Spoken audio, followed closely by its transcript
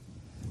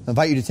I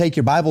invite you to take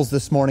your Bibles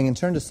this morning and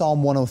turn to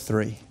Psalm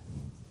 103.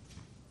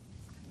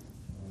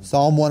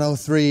 Psalm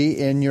 103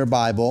 in your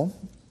Bible.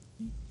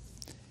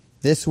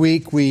 This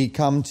week we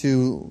come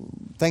to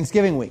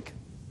Thanksgiving week.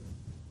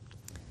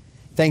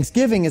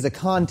 Thanksgiving is a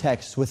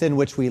context within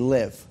which we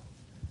live.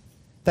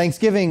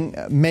 Thanksgiving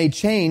may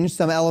change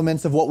some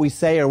elements of what we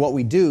say or what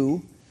we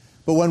do,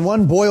 but when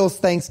one boils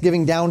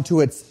Thanksgiving down to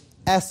its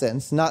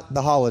essence, not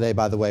the holiday,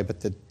 by the way, but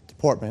the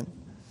deportment,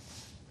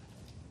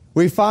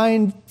 we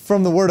find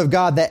from the Word of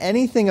God that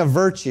anything of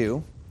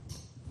virtue,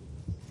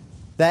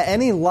 that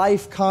any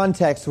life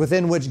context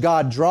within which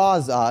God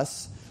draws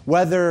us,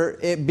 whether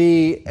it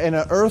be in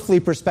an earthly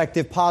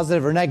perspective,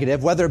 positive or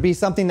negative, whether it be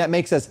something that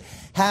makes us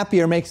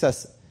happy or makes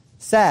us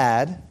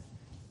sad,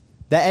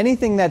 that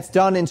anything that's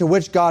done into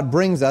which God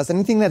brings us,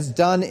 anything that's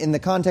done in the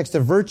context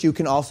of virtue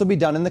can also be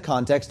done in the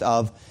context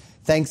of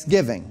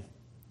thanksgiving.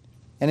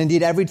 And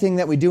indeed, everything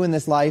that we do in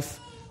this life,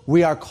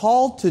 we are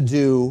called to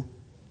do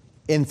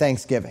in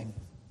thanksgiving.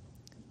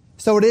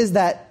 So it is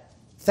that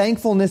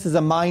thankfulness is a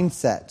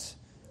mindset,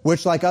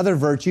 which like other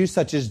virtues,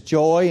 such as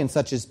joy and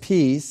such as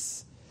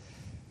peace,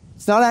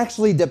 it's not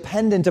actually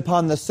dependent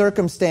upon the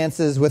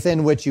circumstances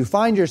within which you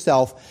find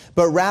yourself,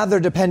 but rather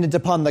dependent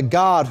upon the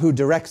God who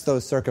directs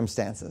those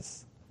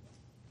circumstances.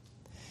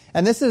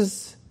 And this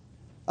is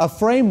a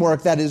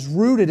framework that is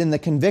rooted in the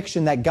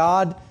conviction that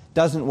God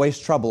doesn't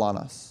waste trouble on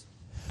us.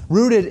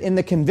 Rooted in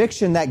the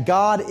conviction that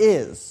God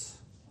is,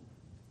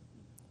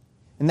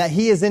 and that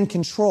He is in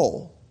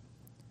control,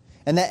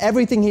 and that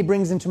everything He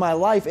brings into my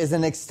life is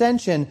an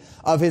extension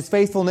of His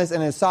faithfulness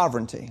and His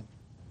sovereignty.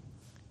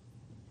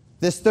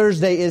 This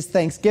Thursday is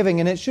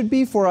Thanksgiving, and it should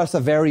be for us a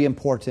very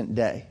important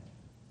day.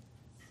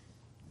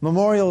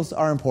 Memorials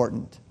are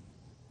important.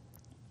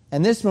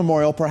 And this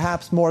memorial,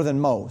 perhaps more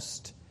than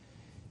most,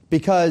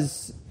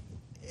 because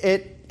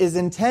it is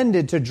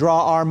intended to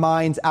draw our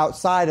minds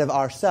outside of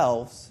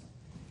ourselves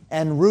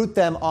and root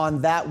them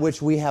on that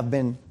which we have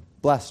been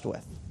blessed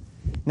with.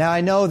 Now, I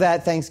know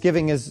that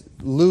Thanksgiving is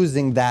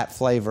losing that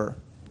flavor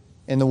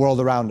in the world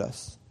around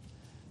us.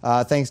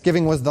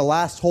 Thanksgiving was the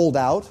last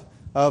holdout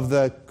of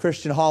the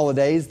Christian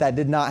holidays that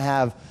did not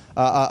have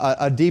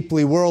a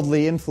deeply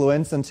worldly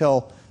influence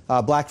until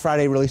Black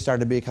Friday really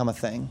started to become a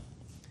thing.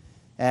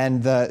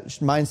 And the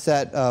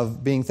mindset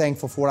of being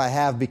thankful for what I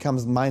have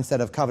becomes the mindset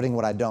of coveting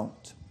what I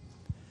don't.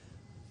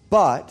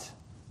 But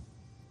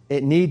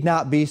it need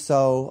not be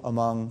so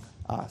among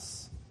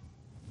us.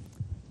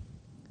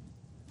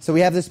 So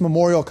we have this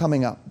memorial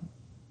coming up.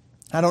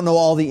 I don't know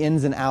all the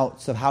ins and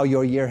outs of how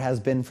your year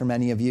has been for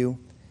many of you,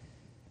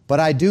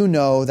 but I do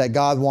know that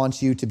God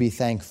wants you to be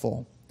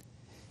thankful.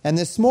 And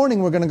this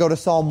morning we're going to go to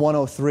Psalm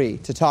 103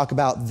 to talk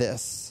about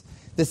this.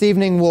 This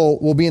evening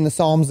we'll be in the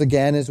Psalms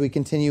again as we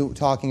continue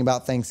talking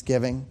about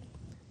Thanksgiving.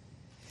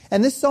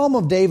 And this Psalm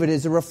of David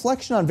is a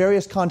reflection on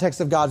various contexts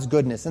of God's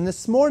goodness. And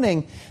this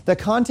morning, the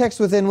context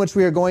within which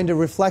we are going to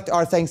reflect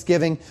our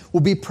thanksgiving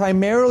will be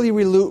primarily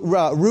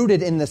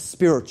rooted in the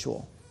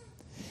spiritual.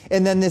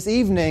 And then this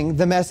evening,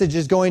 the message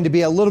is going to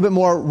be a little bit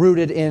more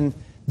rooted in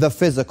the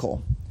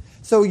physical.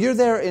 So you're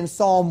there in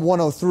Psalm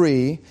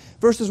 103.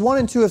 Verses 1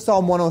 and 2 of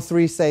Psalm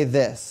 103 say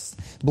this.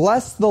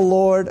 Bless the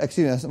Lord,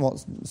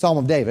 Psalm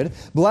of David.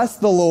 Bless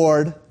the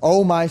Lord,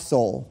 O my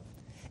soul,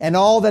 and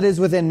all that is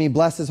within me,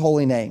 bless His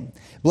holy name.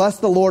 Bless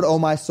the Lord, O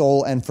my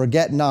soul, and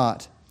forget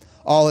not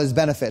all His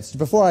benefits.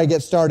 Before I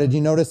get started,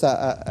 you notice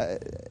I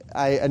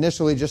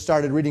initially just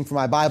started reading from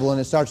my Bible, and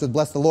it starts with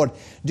bless the Lord.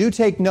 Do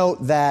take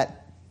note that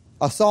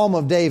a Psalm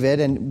of David,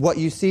 and what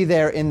you see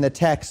there in the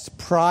text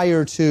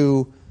prior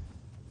to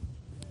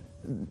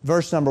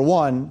verse number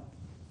 1,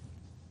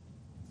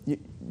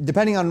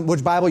 depending on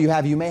which Bible you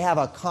have, you may have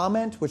a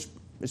comment, which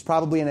is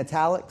probably in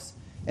italics,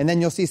 and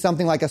then you'll see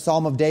something like a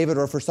Psalm of David,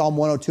 or for Psalm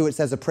 102, it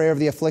says a prayer of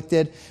the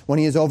afflicted when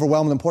he is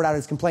overwhelmed and poured out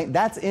his complaint.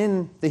 That's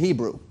in the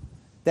Hebrew.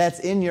 That's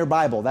in your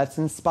Bible. That's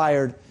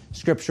inspired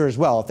Scripture as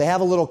well. If they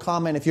have a little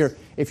comment,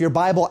 if your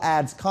Bible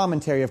adds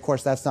commentary, of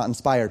course, that's not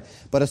inspired.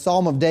 But a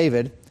Psalm of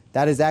David,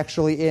 that is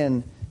actually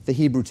in the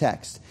Hebrew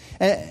text.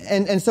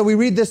 And so we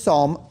read this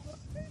Psalm,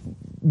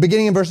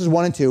 beginning in verses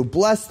 1 and 2,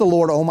 bless the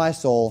Lord, O my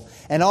soul,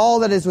 and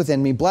all that is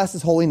within me. Bless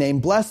His holy name.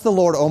 Bless the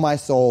Lord, O my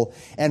soul,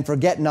 and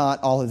forget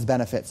not all His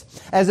benefits.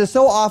 As is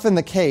so often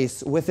the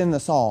case within the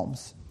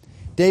Psalms,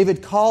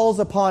 David calls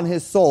upon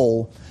his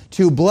soul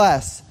to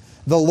bless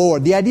the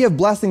Lord. The idea of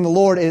blessing the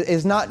Lord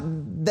is not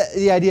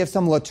the idea of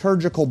some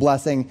liturgical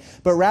blessing,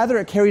 but rather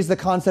it carries the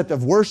concept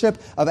of worship,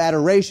 of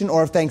adoration,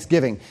 or of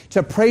thanksgiving.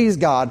 To praise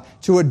God,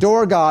 to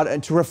adore God,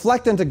 and to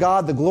reflect unto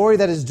God the glory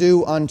that is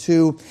due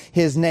unto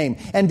His name.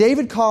 And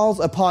David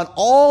calls upon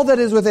all that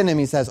is within him.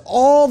 He says,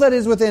 all that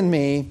is within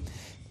me,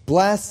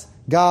 bless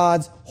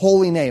God's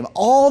holy name.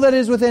 All that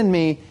is within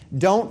me,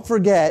 don't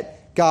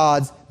forget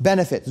God's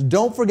benefits.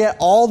 Don't forget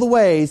all the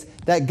ways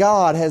that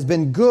God has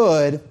been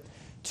good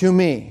to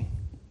me.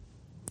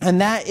 And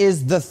that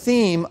is the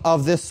theme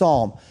of this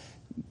psalm.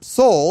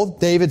 Soul,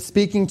 David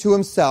speaking to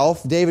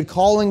himself, David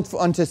calling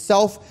unto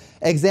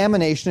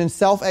self-examination and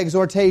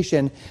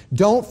self-exhortation.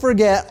 Don't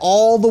forget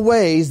all the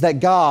ways that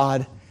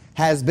God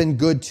has been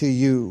good to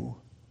you.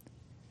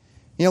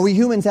 You know, we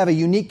humans have a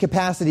unique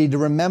capacity to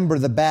remember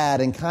the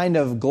bad and kind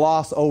of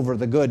gloss over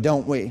the good,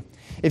 don't we?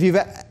 If you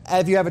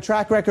have a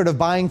track record of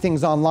buying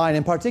things online,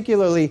 and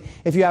particularly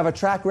if you have a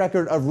track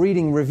record of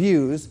reading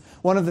reviews,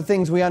 one of the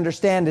things we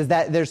understand is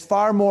that there's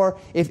far more,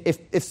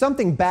 if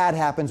something bad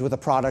happens with a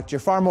product, you're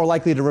far more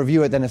likely to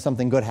review it than if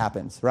something good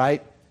happens,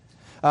 right?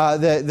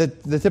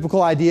 The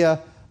typical idea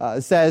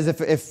says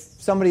if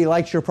somebody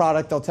likes your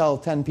product, they'll tell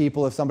 10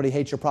 people. If somebody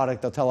hates your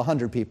product, they'll tell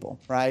 100 people,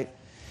 right?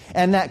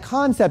 And that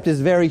concept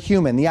is very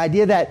human. The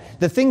idea that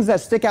the things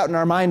that stick out in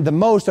our mind the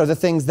most are the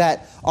things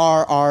that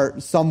are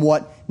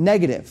somewhat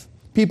negative.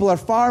 People are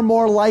far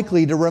more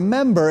likely to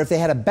remember if they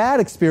had a bad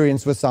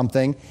experience with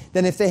something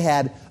than if they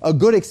had a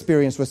good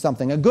experience with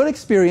something. A good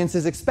experience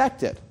is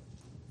expected,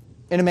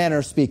 in a manner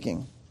of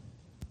speaking.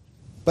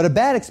 But a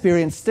bad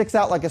experience sticks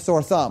out like a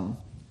sore thumb.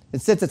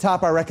 It sits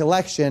atop our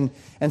recollection,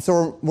 and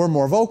so we're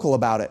more vocal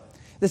about it.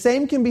 The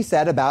same can be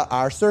said about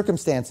our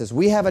circumstances.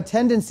 We have a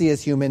tendency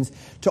as humans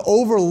to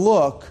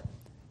overlook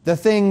the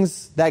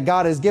things that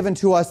God has given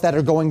to us that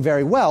are going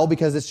very well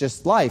because it's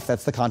just life.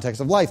 That's the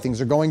context of life.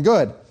 Things are going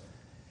good.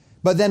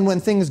 But then when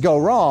things go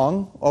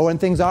wrong, or when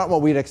things aren't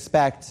what we'd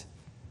expect,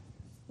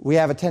 we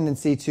have a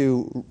tendency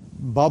to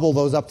bubble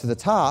those up to the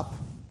top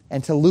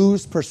and to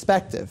lose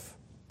perspective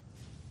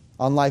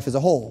on life as a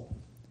whole.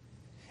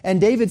 And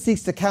David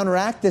seeks to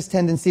counteract this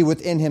tendency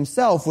within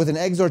himself with an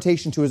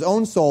exhortation to his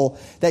own soul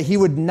that he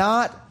would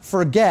not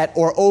forget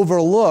or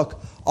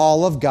overlook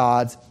all of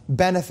God's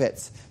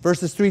benefits.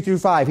 Verses 3 through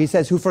 5, he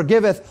says, "Who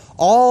forgiveth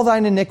all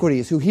thine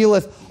iniquities, who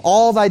healeth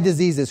all thy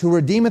diseases, who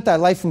redeemeth thy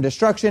life from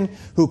destruction,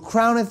 who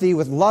crowneth thee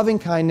with loving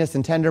kindness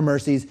and tender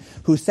mercies,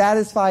 who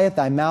satisfieth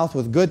thy mouth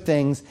with good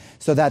things,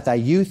 so that thy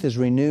youth is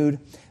renewed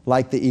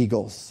like the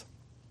eagles."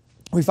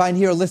 We find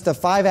here a list of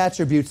 5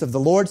 attributes of the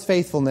Lord's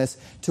faithfulness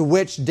to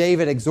which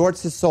David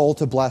exhorts his soul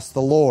to bless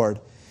the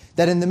Lord.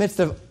 That in the midst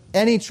of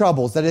any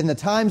troubles, that in the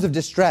times of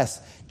distress,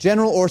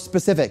 general or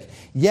specific,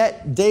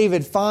 yet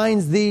David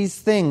finds these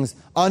things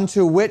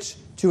unto which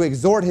to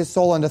exhort his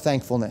soul unto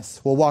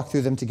thankfulness. We'll walk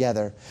through them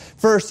together.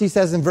 First, he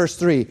says in verse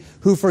 3,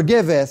 "Who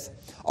forgiveth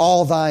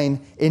all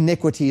thine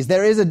iniquities."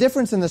 There is a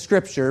difference in the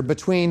Scripture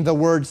between the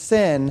word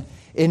sin,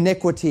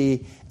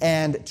 iniquity,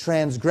 and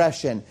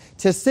transgression.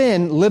 To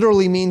sin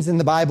literally means in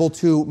the Bible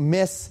to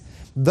miss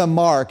the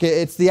mark.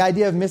 It's the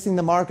idea of missing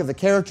the mark of the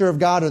character of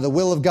God or the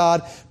will of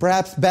God,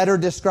 perhaps better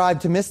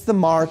described to miss the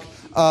mark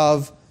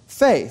of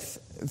faith.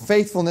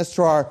 Faithfulness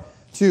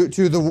to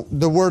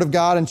the Word of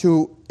God and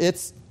to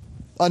its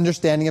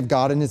understanding of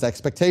God and His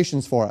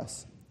expectations for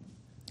us.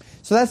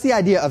 So that's the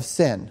idea of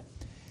sin.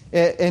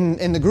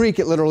 In the Greek,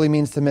 it literally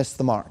means to miss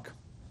the mark.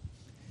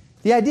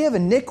 The idea of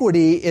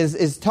iniquity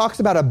is talks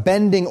about a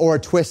bending or a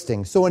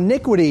twisting. So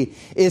iniquity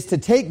is to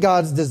take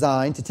God's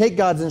design, to take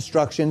God's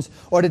instructions,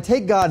 or to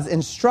take God's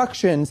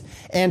instructions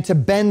and to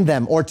bend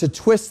them or to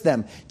twist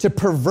them, to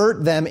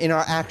pervert them in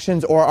our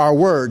actions or our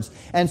words.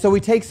 And so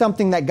we take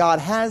something that God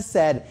has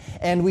said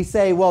and we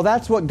say, well,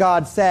 that's what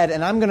God said,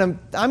 and I'm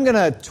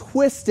gonna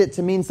twist it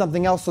to mean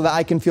something else so that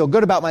I can feel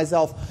good about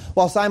myself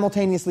while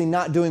simultaneously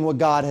not doing what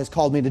God has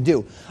called me to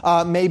do.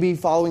 Maybe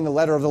following the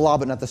letter of the law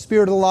but not the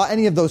spirit of the law,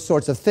 any of those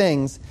sorts of things.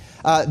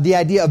 The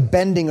idea of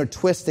bending or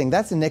twisting,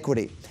 that's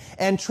iniquity.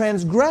 And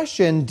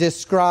transgression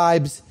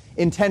describes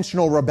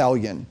intentional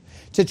rebellion.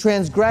 To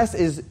transgress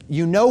is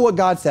you know what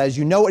God says,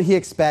 you know what He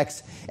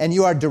expects, and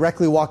you are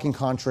directly walking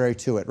contrary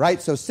to it,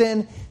 right? So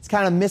sin is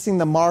kind of missing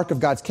the mark of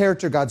God's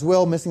character, God's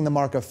will, missing the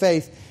mark of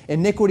faith.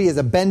 Iniquity is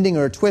a bending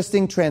or a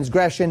twisting.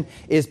 Transgression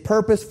is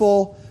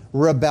purposeful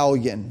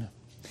rebellion.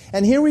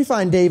 And here we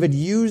find David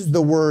use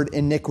the word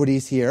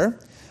iniquities here.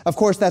 Of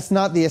course, that's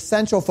not the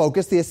essential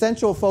focus. The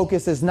essential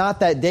focus is not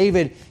that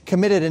David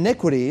committed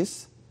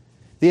iniquities.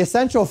 The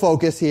essential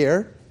focus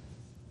here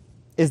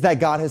is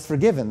that God has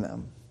forgiven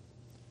them.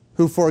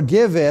 Who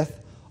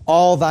forgiveth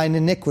all thine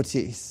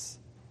iniquities.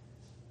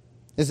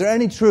 Is there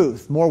any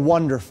truth more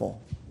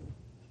wonderful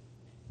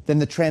than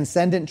the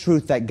transcendent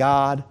truth that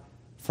God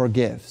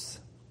forgives?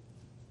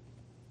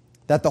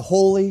 That the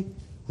holy,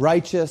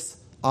 righteous,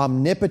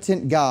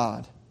 omnipotent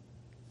God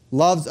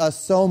loves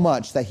us so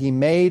much that He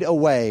made a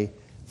way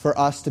for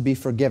us to be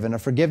forgiven. A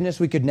forgiveness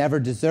we could never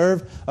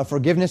deserve, a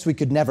forgiveness we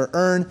could never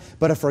earn,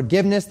 but a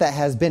forgiveness that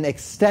has been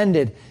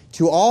extended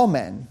to all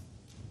men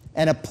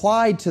and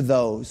applied to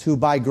those who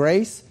by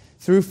grace,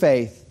 through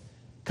faith,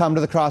 come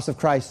to the cross of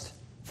Christ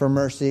for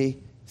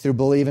mercy through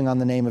believing on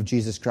the name of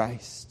Jesus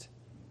Christ.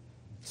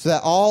 So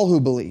that all who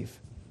believe,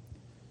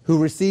 who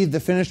receive the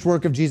finished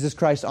work of Jesus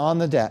Christ on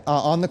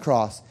the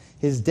cross,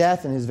 His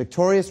death and His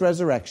victorious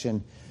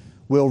resurrection,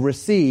 will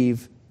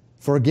receive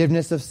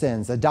forgiveness of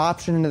sins,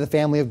 adoption into the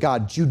family of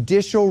God,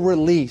 judicial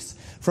release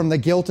from the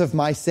guilt of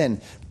my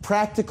sin,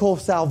 practical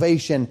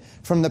salvation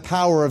from the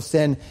power of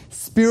sin,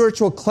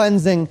 spiritual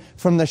cleansing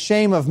from the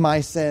shame of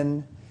my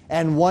sin,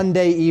 and one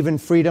day even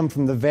freedom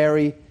from the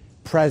very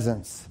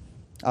presence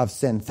of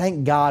sin.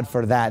 Thank God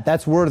for that.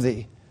 That's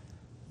worthy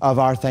of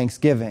our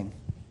thanksgiving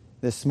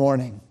this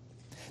morning.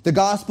 The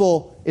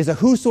gospel is a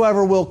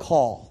whosoever will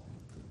call.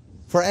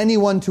 for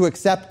anyone to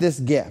accept this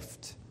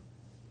gift,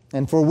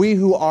 and for we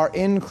who are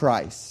in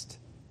Christ,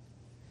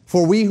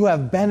 for we who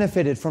have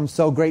benefited from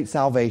so great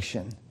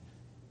salvation,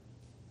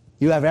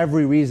 you have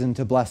every reason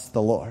to bless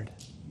the Lord.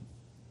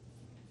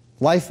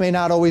 Life may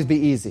not always be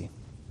easy.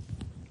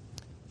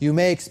 You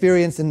may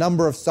experience a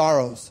number of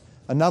sorrows,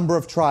 a number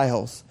of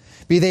trials,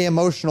 be they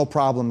emotional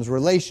problems,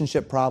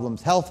 relationship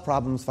problems, health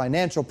problems,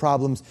 financial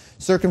problems,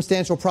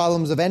 circumstantial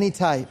problems of any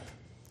type.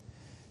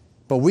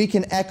 But we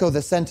can echo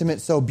the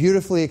sentiment so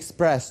beautifully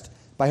expressed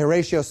by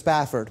Horatio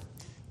Spafford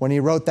when he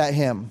wrote that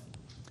hymn.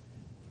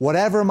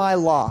 Whatever my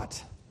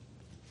lot,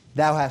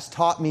 thou hast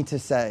taught me to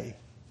say,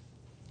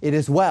 it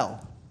is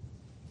well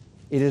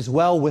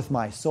with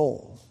my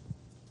soul.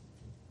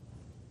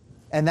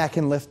 And that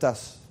can lift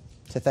us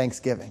to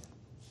thanksgiving.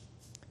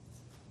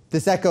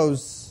 This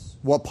echoes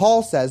what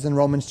Paul says in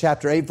Romans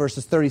chapter 8,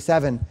 verses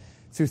 37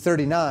 through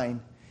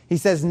 39. He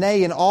says,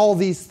 nay, in all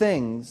these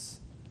things,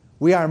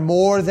 we are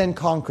more than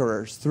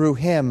conquerors through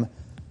him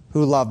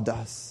who loved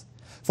us.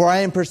 For I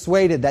am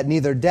persuaded that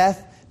neither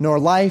death, nor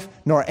life,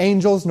 nor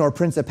angels, nor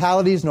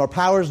principalities, nor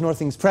powers, nor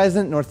things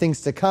present, nor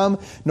things to come,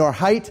 nor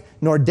height,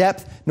 nor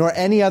depth, nor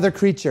any other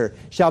creature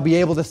shall be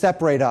able to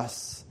separate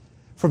us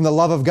from the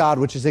love of God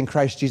which is in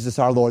Christ Jesus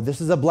our Lord. This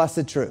is a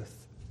blessed truth.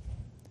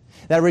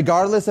 That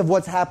regardless of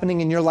what's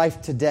happening in your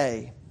life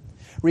today,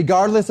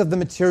 regardless of the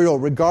material,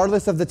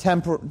 regardless of the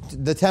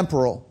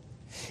temporal,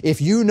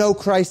 if you know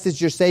Christ is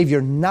your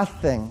Savior,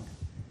 nothing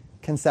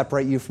can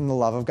separate you from the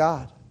love of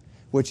God,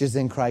 which is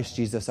in Christ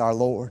Jesus our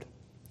Lord.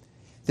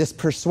 This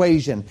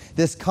persuasion,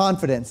 this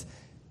confidence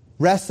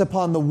rests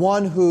upon the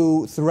one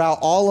who, throughout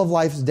all of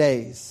life's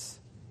days,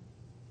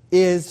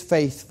 is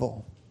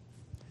faithful.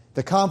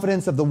 The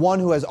confidence of the one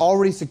who has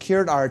already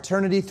secured our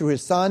eternity through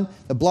His Son,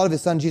 the blood of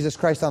His Son, Jesus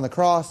Christ on the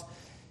cross.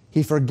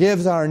 He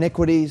forgives our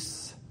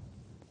iniquities.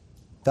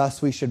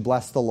 Thus we should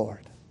bless the Lord.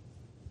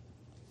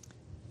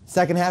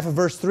 Second half of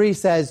verse 3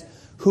 says,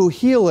 who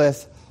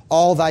healeth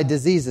all thy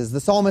diseases. The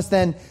psalmist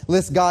then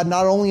lists God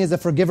not only as a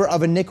forgiver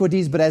of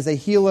iniquities, but as a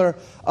healer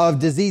of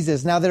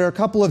diseases. Now there are a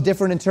couple of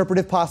different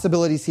interpretive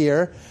possibilities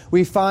here.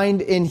 We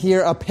find in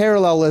here a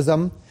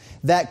parallelism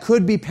that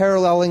could be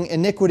paralleling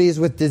iniquities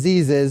with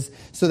diseases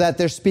so that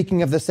they're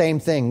speaking of the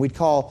same thing. We'd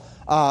call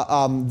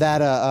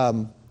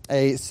that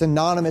a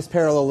synonymous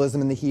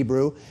parallelism in the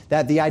Hebrew,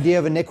 that the idea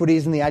of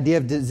iniquities and the idea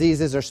of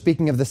diseases are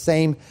speaking of the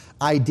same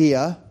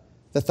idea,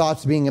 the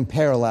thoughts being in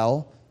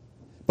parallel.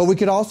 But we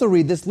could also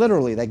read this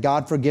literally, that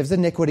God forgives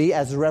iniquity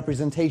as a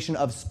representation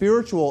of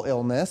spiritual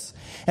illness,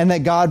 and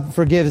that God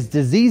forgives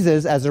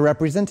diseases as a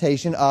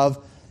representation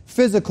of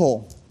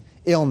physical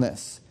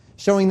illness,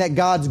 showing that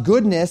God's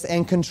goodness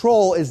and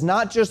control is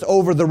not just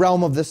over the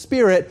realm of the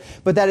spirit,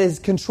 but that His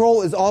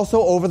control is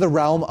also over the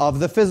realm of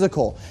the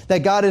physical. That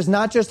God is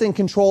not just in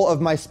control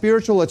of my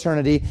spiritual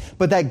eternity,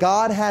 but that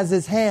God has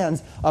His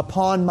hands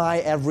upon my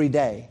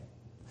everyday.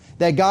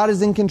 That God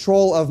is in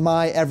control of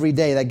my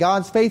everyday. That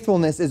God's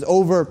faithfulness is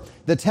over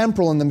the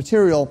temporal and the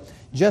material,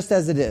 just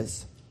as it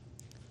is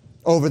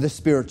over the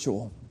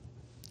spiritual.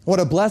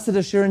 What a blessed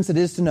assurance it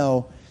is to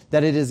know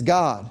that it is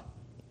God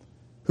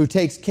who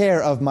takes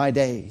care of my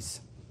days.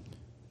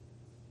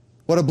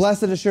 What a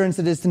blessed assurance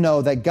it is to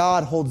know that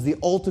God holds the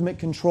ultimate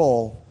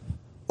control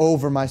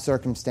over my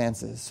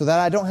circumstances, so that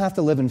I don't have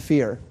to live in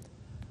fear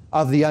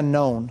of the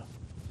unknown.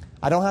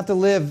 I don't have to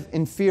live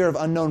in fear of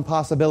unknown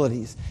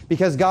possibilities,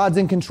 because God's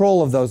in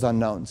control of those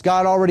unknowns.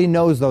 God already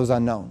knows those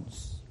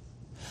unknowns.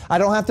 I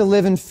don't have to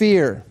live in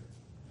fear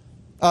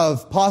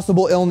of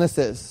possible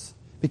illnesses,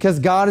 because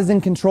God is in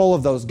control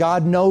of those.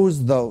 God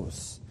knows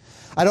those.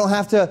 I don't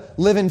have to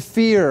live in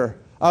fear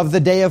of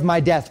the day of my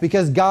death,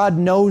 because God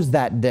knows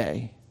that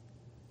day.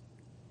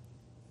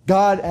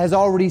 God has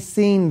already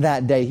seen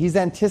that day. He's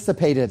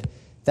anticipated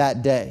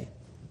that day.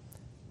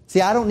 See,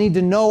 I don't need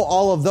to know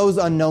all of those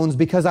unknowns,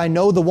 because I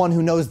know the one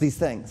who knows these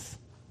things.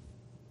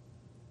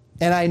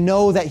 And I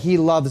know that He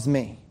loves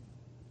me.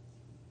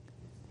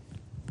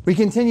 We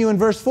continue in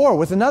verse 4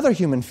 with another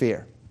human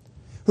fear.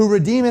 Who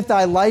redeemeth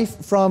thy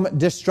life from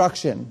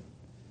destruction.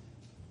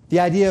 The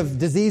idea of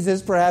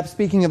diseases, perhaps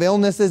speaking of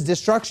illnesses,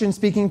 destruction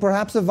speaking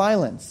perhaps of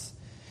violence.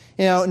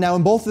 Now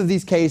in both of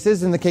these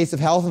cases, in the case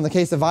of health and the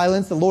case of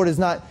violence, the Lord is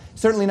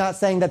certainly not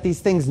saying that these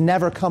things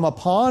never come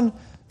upon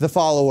the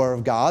follower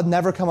of God,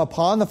 never come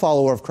upon the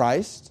follower of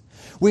Christ.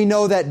 We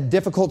know that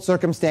difficult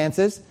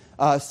circumstances,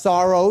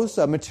 sorrows,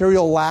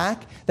 material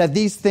lack, that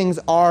these things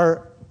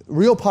are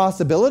real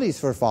possibilities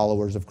for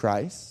followers of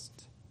Christ.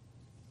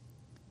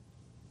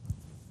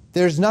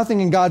 There's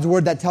nothing in God's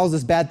Word that tells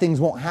us bad things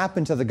won't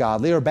happen to the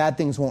godly or bad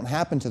things won't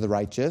happen to the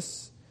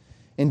righteous.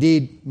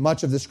 Indeed,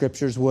 much of the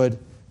Scriptures would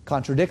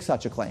contradict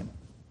such a claim.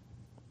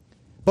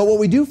 But what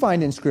we do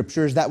find in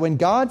Scripture is that when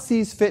God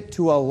sees fit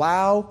to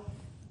allow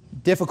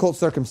difficult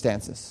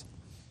circumstances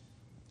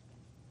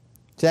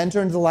to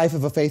enter into the life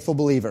of a faithful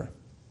believer,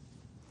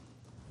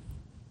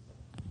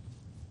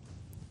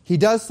 He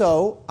does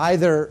so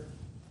either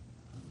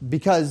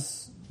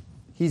because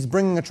He's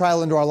bringing a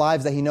trial into our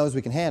lives that He knows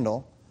we can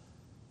handle,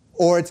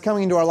 or it's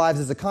coming into our lives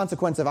as a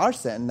consequence of our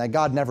sin that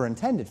God never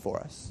intended for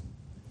us.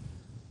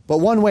 But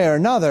one way or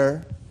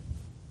another,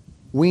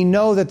 we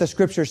know that the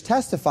Scriptures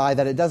testify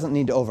that it doesn't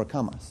need to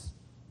overcome us.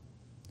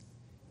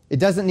 It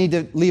doesn't need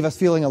to leave us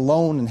feeling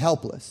alone and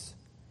helpless.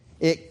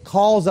 It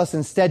calls us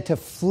instead to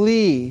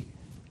flee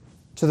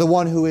to the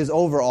one who is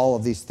over all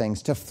of these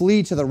things, to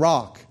flee to the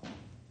rock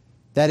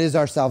that is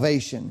our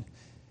salvation.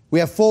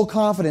 We have full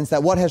confidence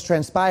that what has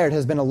transpired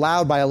has been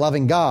allowed by a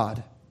loving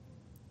God.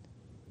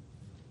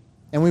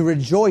 And we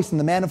rejoice in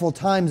the manifold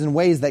times and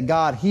ways that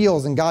God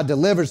heals and God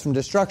delivers from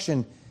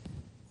destruction,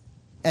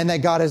 and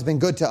that God has been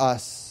good to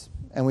us,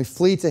 and we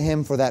flee to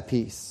Him for that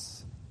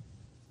peace.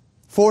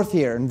 Fourth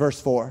here, in verse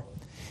 4,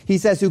 he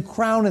says, who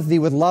crowneth thee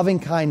with loving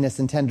kindness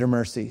and tender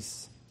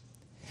mercies.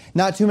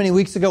 Not too many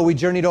weeks ago, we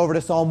journeyed over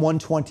to Psalm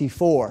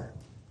 124.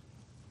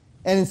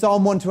 And in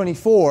Psalm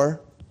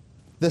 124,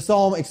 the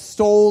psalm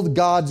extolled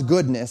God's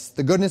goodness,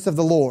 the goodness of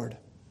the Lord.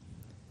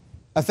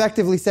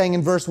 Effectively saying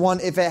in verse 1,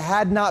 if it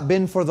had not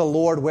been for the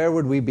Lord, where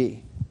would we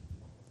be?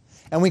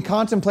 And we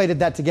contemplated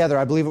that together.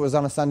 I believe it was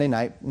on a Sunday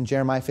night in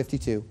Jeremiah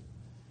 52.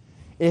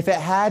 If it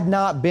had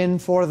not been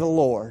for the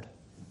Lord,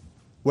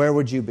 where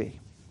would you be?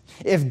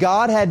 If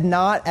God had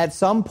not at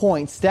some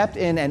point stepped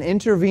in and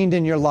intervened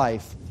in your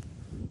life,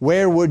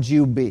 where would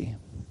you be?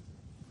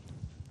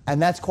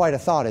 And that's quite a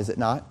thought, is it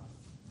not?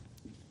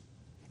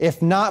 If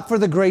not for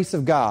the grace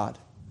of God,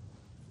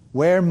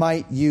 where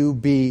might you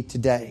be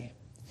today?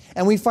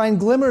 And we find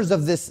glimmers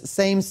of this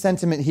same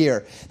sentiment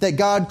here, that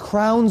God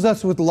crowns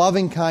us with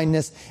loving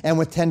kindness and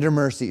with tender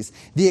mercies.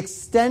 The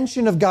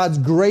extension of God's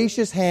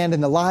gracious hand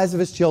in the lives of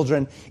His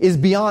children is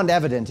beyond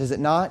evident, is it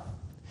not?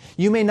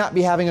 You may not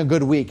be having a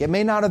good week. It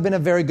may not have been a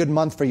very good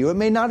month for you. It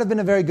may not have been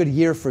a very good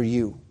year for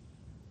you.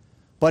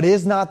 But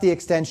is not the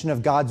extension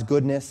of God's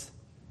goodness,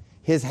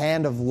 His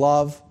hand of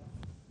love,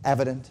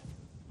 evident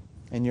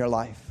in your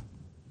life?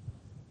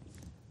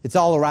 It's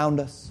all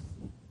around us.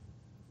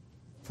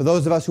 For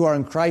those of us who are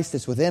in Christ,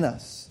 it's within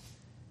us.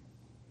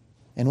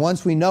 And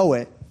once we know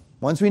it,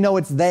 once we know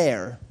it's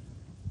there,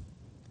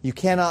 you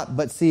cannot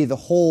but see the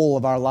whole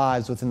of our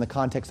lives within the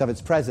context of its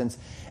presence.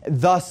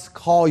 Thus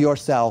call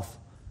yourself,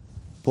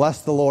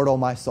 bless the Lord, O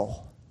my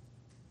soul,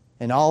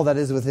 and all that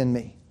is within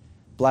me.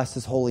 Bless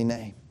His holy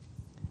name.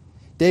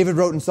 David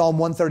wrote in Psalm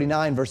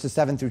 139, verses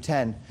 7 through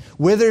 10,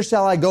 whither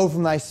shall I go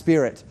from thy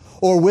spirit?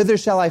 Or whither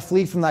shall I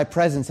flee from thy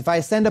presence? If I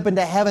ascend up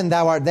into heaven,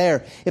 thou art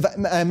there. If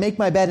I make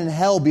my bed in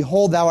hell,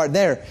 behold, thou art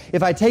there.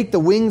 If I take the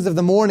wings of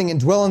the morning and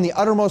dwell in the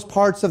uttermost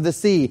parts of the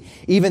sea,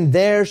 even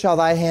there shall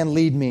thy hand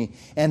lead me,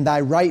 and thy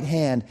right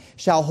hand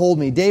shall hold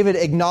me. David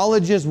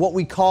acknowledges what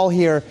we call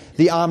here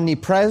the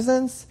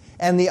omnipresence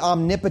and the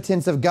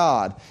omnipotence of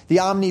God. The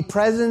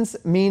omnipresence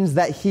means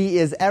that He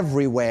is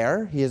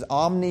everywhere. He is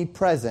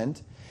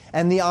omnipresent.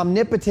 And the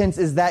omnipotence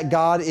is that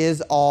God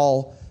is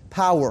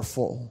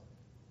all-powerful.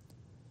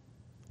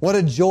 What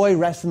a joy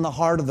rests in the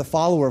heart of the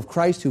follower of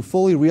Christ who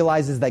fully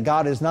realizes that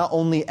God is not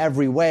only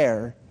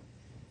everywhere,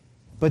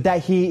 but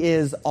that He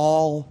is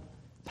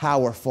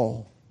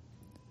all-powerful.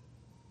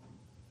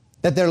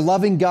 That their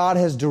loving God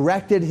has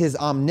directed His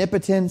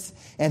omnipotence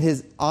and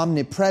His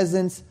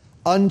omnipresence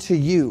unto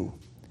you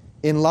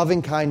in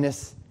loving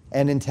kindness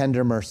and in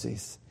tender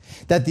mercies.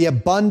 That the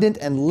abundant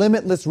and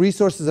limitless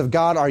resources of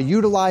God are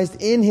utilized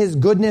in His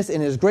goodness,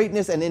 in His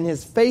greatness, and in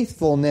His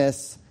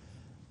faithfulness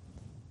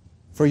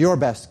for your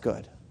best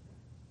good.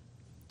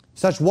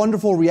 Such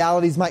wonderful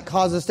realities might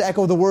cause us to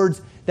echo the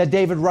words that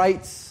David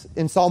writes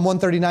in Psalm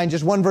 139,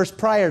 just one verse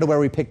prior to where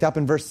we picked up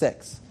in verse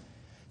 6.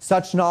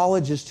 Such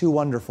knowledge is too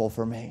wonderful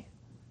for me.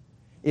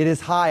 It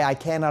is high, I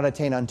cannot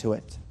attain unto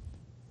it.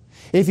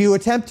 If you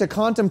attempt to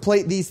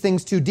contemplate these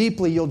things too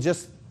deeply, you'll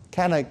just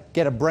kind of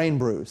get a brain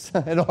bruise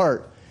at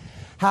heart.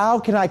 How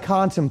can I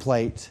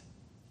contemplate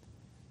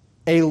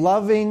a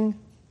loving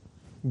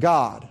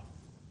God,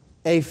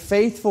 a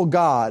faithful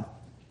God,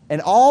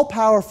 an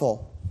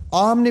all-powerful,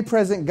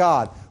 omnipresent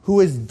God who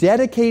is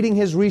dedicating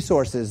His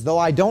resources, though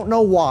I don't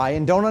know why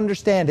and don't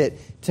understand it,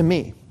 to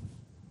me?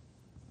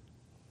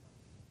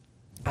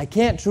 I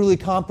can't truly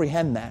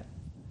comprehend that.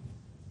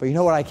 But you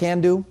know what I can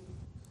do?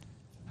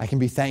 I can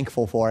be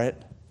thankful for it.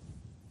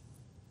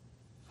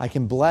 I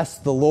can bless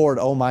the Lord,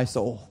 O my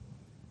soul,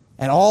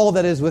 and all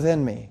that is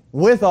within me.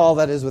 With all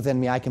that is within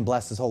me, I can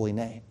bless His holy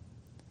name.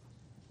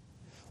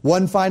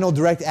 One final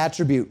direct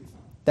attribute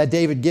that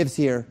David gives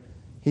here,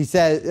 he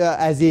says,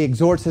 as he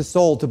exhorts his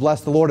soul to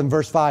bless the Lord in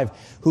verse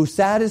 5, who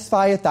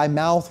satisfieth thy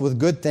mouth with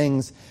good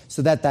things,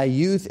 so that thy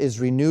youth is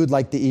renewed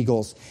like the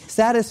eagles.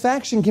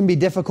 Satisfaction can be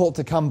difficult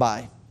to come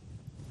by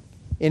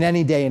in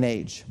any day and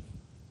age.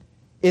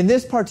 In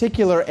this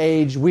particular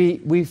age,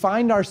 we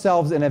find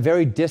ourselves in a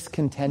very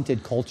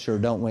discontented culture,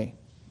 don't we?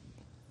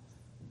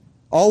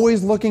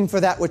 Always looking for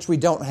that which we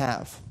don't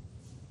have.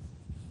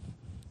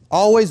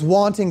 Always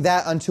wanting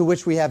that unto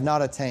which we have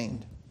not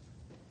attained.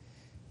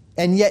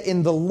 And yet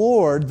in the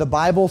Lord, the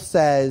Bible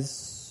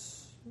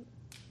says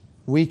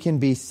we can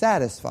be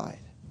satisfied.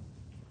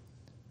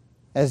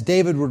 As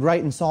David would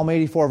write in Psalm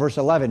 84, verse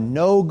 11,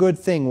 no good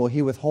thing will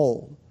He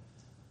withhold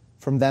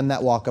from them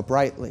that walk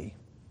uprightly.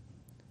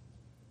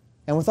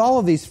 And with all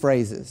of these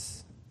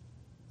phrases,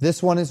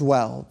 this one as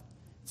well,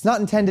 It's not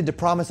intended to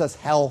promise us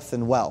health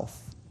and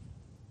wealth.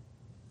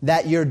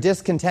 That you're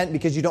discontent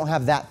because you don't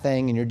have that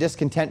thing, and you're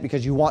discontent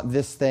because you want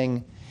this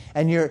thing,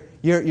 and you're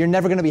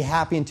never going to be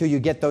happy until you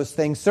get those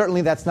things.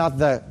 Certainly that's not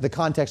the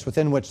context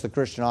within which the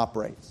Christian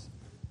operates.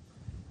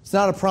 It's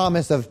not a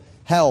promise of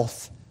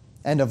health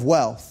and of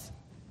wealth,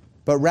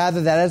 but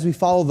rather that as we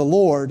follow the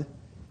Lord,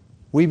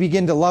 we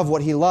begin to love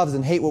what He loves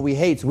and hate what we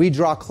hate. We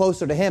draw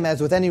closer to Him.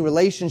 As with any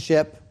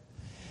relationship,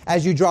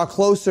 as you draw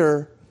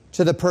closer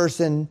to the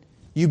person,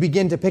 you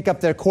begin to pick up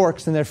their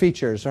quirks and their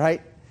features,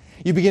 right?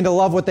 You begin to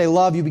love what they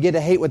love. You begin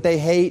to hate what they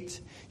hate.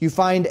 You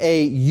find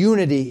a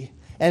unity,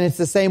 and it's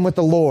the same with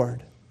the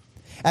Lord.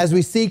 As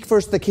we seek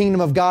first the kingdom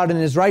of God and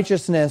His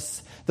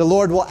righteousness, the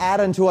Lord will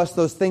add unto us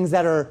those things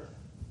that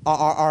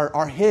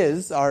are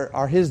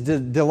His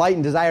delight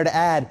and desire to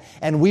add,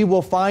 and we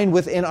will find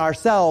within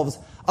ourselves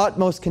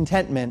utmost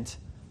contentment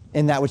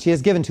in that which He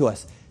has given to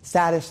us.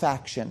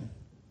 Satisfaction.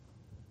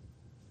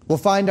 We'll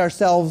find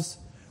ourselves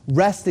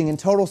resting in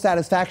total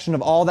satisfaction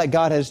of all that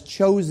God has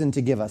chosen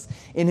to give us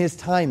in His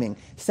timing,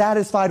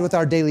 satisfied with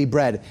our daily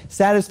bread,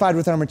 satisfied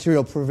with our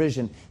material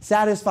provision,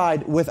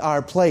 satisfied with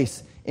our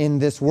place in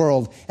this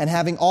world, and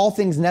having all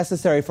things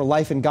necessary for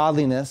life and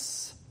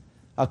godliness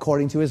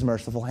according to His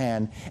merciful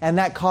hand. And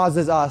that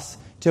causes us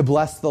to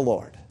bless the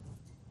Lord.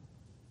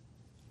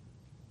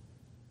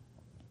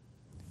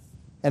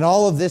 And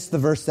all of this, the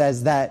verse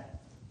says,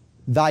 that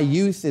thy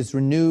youth is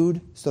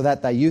renewed, so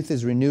that thy youth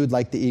is renewed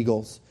like the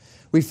eagles.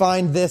 We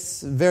find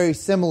this very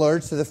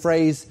similar to the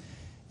phrase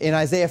in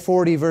Isaiah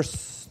 40,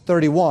 verse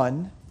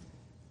 31,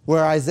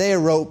 where Isaiah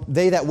wrote,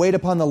 they that wait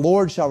upon the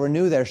Lord shall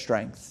renew their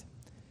strength.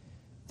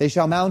 They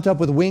shall mount up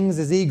with wings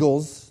as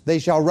eagles. They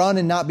shall run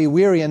and not be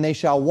weary, and they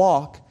shall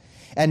walk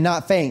and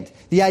not faint.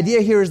 The idea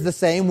here is the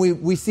same.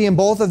 We see in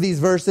both of these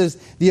verses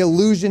the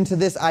allusion to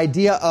this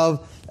idea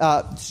of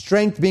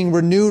strength being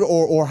renewed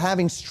or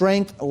having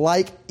strength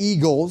like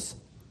eagles.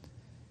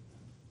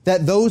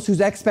 That those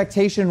whose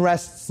expectation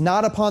rests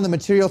not upon the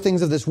material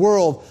things of this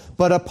world,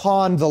 but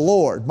upon the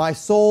Lord. My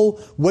soul,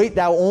 wait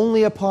thou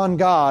only upon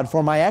God,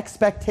 for my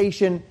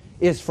expectation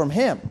is from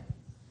Him,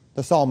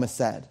 the psalmist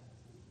said.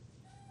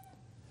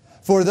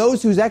 For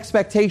those whose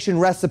expectation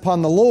rests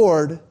upon the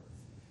Lord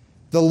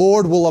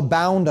will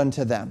abound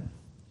unto them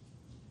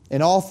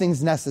in all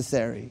things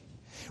necessary.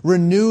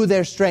 Renew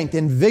their strength,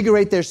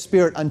 invigorate their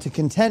spirit unto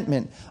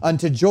contentment,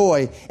 unto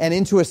joy, and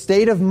into a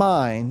state of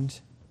mind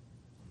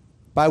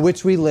by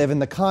which we live in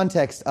the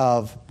context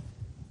of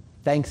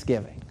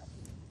thanksgiving.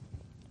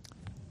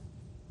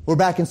 We're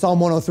back in Psalm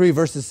 103,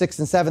 verses 6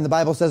 and 7. The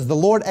Bible says, the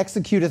Lord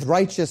executeth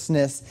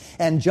righteousness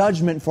and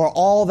judgment for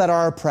all that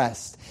are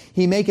oppressed.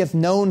 He maketh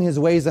known His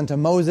ways unto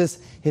Moses,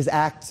 His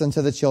acts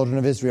unto the children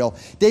of Israel.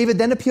 David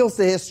then appeals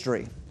to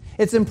history.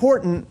 It's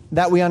important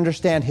that we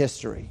understand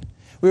history.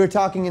 We were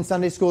talking in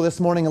Sunday school this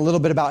morning a little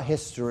bit about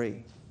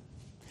history.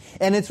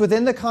 And it's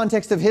within the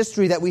context of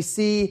history that we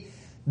see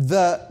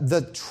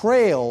the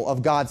trail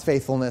of God's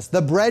faithfulness,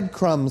 the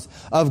breadcrumbs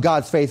of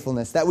God's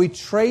faithfulness, that we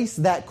trace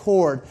that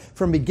cord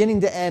from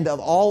beginning to end of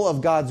all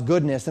of God's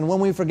goodness. And when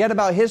we forget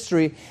about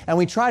history and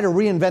we try to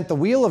reinvent the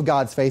wheel of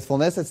God's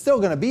faithfulness, it's still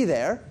going to be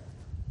there.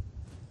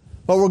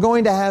 But we're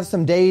going to have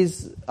some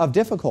days of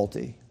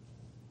difficulty.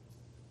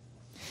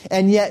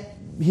 And yet,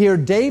 here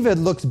David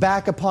looks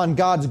back upon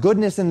God's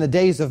goodness in the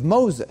days of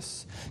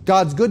Moses,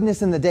 God's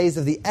goodness in the days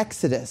of the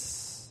Exodus.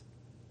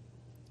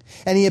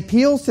 And he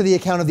appeals to the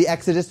account of the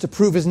Exodus to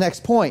prove his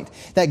next point,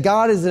 that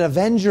God is an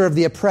avenger of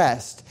the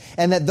oppressed,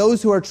 and that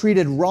those who are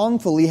treated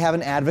wrongfully have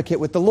an advocate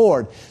with the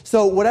Lord.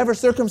 So whatever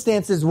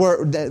circumstances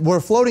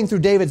were floating through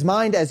David's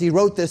mind as he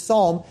wrote this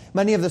psalm,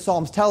 many of the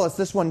psalms tell us,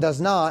 this one does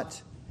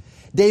not.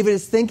 David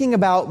is thinking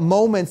about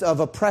moments of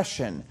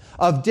oppression,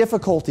 of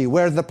difficulty,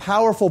 where the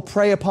powerful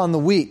prey upon the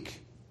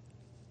weak,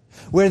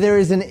 where there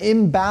is an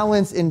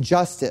imbalance in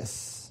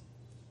justice.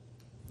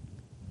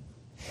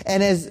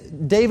 And as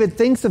David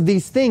thinks of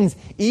these things,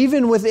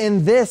 even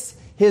within this,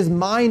 his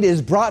mind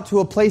is brought to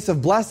a place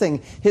of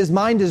blessing. His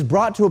mind is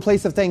brought to a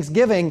place of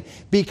thanksgiving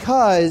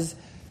because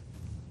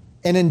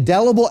an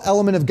indelible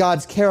element of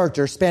God's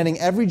character spanning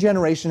every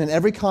generation and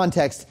every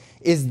context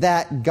is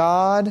that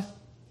God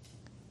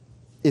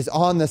is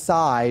on the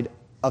side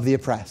of the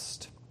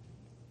oppressed.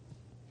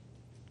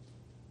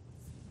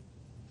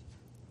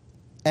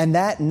 And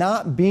that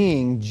not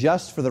being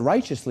just for the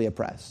righteously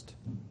oppressed.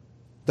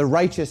 The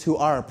righteous who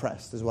are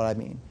oppressed is what I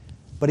mean.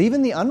 But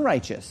even the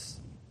unrighteous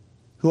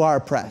who are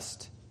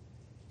oppressed.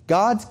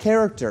 God's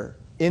character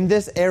in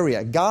this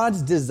area,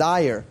 God's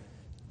desire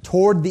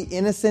toward the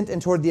innocent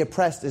and toward the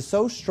oppressed is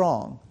so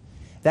strong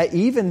that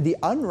even the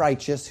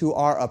unrighteous who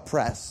are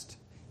oppressed,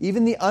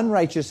 even the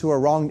unrighteous who are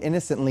wronged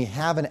innocently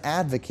have an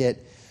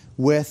advocate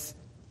with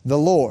the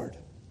Lord.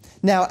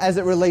 Now, as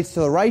it relates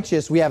to the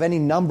righteous, we have any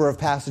number of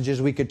passages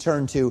we could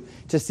turn to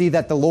see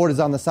that the Lord is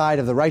on the side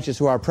of the righteous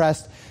who are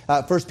oppressed.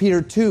 1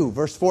 Peter 2,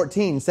 verse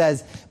 14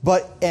 says,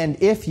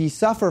 and if ye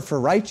suffer for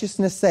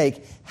righteousness'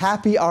 sake,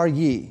 happy are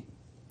ye.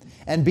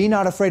 And be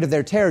not afraid of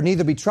their terror,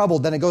 neither be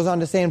troubled. Then it goes on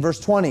to say in verse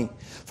 20,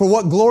 for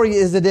what glory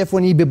is it if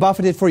when ye be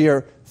buffeted for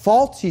your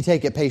faults, ye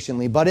take it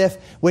patiently? But if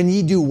when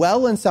ye do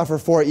well and suffer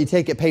for it, ye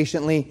take it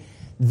patiently,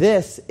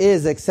 this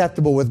is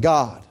acceptable with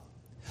God.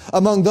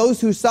 Among those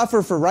who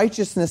suffer for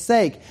righteousness'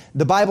 sake,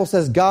 the Bible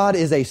says God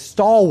is a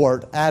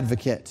stalwart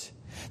advocate.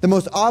 The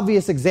most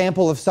obvious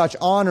example of such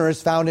honor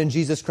is found in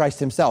Jesus Christ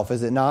himself,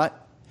 is it not?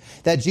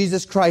 That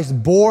Jesus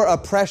Christ bore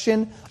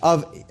oppression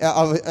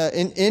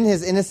in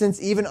his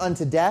innocence even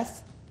unto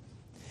death.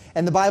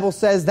 And the Bible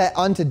says that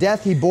unto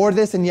death he bore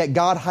this, and yet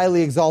God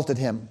highly exalted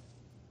him.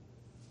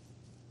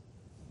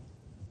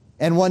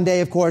 And one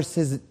day, of course,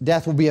 his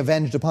death will be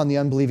avenged upon the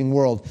unbelieving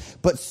world.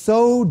 But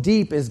so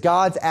deep is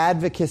God's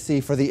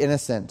advocacy for the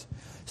innocent.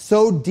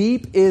 So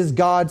deep is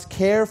God's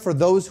care for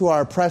those who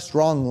are oppressed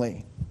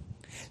wrongly.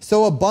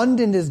 So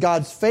abundant is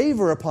God's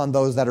favor upon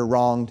those that are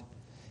wronged,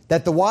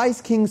 that the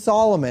wise King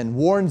Solomon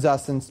warns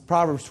us in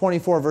Proverbs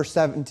 24, verse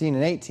 17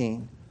 and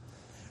 18.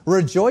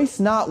 Rejoice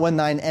not when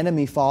thine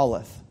enemy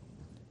falleth,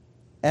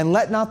 and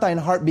let not thine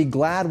heart be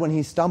glad when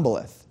he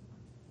stumbleth,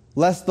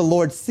 lest the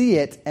Lord see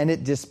it, and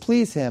it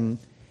displease him,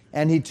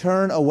 and he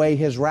turn away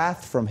his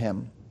wrath from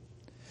him.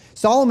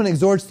 Solomon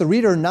exhorts the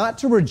reader not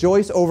to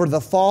rejoice over the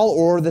fall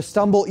or the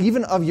stumble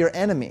even of your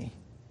enemy,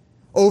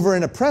 over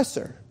an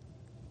oppressor,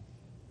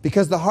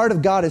 because the heart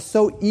of God is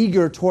so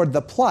eager toward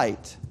the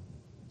plight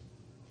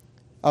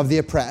of the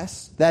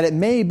oppressed, that it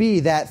may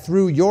be that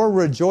through your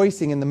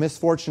rejoicing in the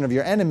misfortune of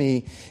your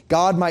enemy,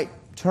 God might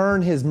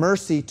turn his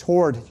mercy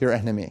toward your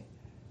enemy.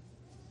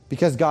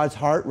 Because God's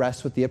heart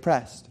rests with the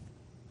oppressed,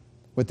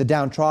 with the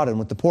downtrodden,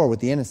 with the poor, with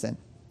the innocent.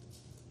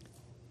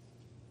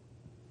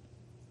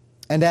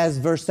 And as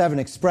verse 7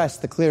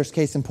 expressed, the clearest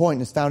case in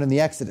point is found in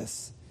the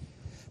Exodus.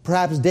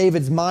 Perhaps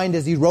David's mind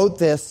as he wrote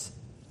this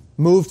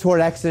moved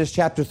toward Exodus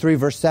chapter 3,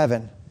 verse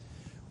 7,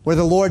 where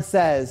the Lord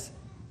says,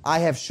 I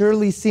have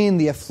surely seen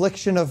the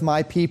affliction of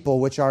my people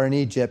which are in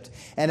Egypt,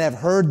 and have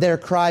heard their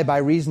cry by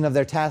reason of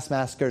their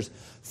taskmasters,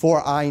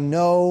 for I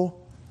know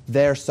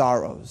their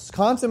sorrows.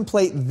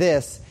 Contemplate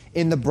this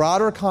in the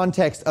broader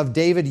context of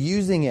David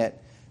using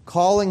it,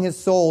 calling his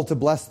soul to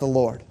bless the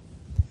Lord.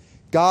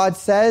 God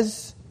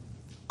says,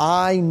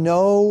 I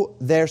know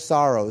their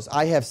sorrows.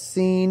 I have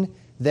seen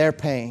their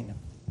pain.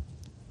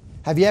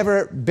 Have you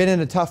ever been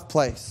in a tough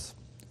place?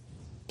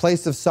 A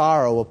place of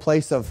sorrow, a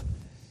place of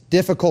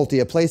difficulty,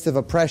 a place of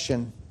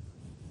oppression,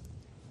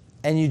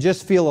 and you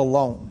just feel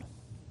alone.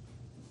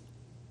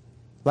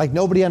 Like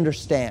nobody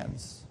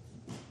understands.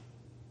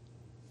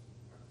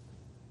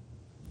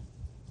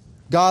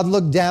 God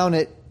looked down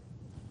at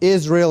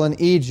Israel and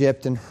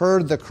Egypt and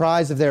heard the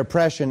cries of their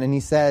oppression, and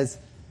he says,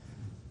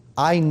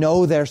 I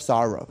know their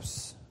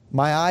sorrows.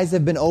 My eyes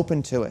have been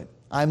opened to it.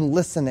 I'm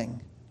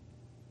listening.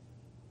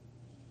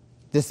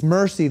 This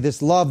mercy,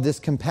 this love, this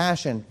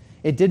compassion,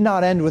 it did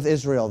not end with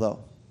Israel,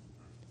 though.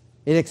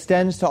 It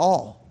extends to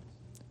all.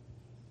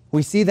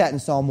 We see that in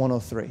Psalm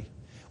 103.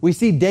 We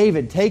see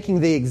David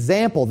taking the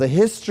example, the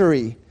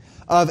history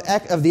of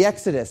the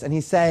Exodus, and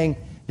he's saying,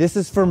 this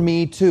is for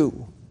me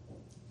too.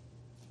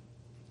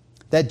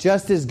 That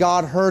just as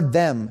God heard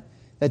them,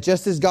 that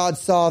just as God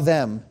saw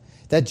them,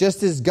 that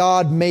just as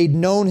God made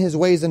known his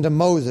ways unto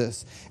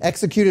Moses,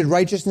 executed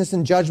righteousness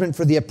and judgment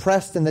for the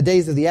oppressed in the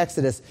days of the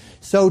Exodus,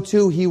 so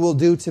too he will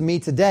do to me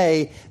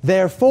today.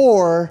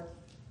 Therefore,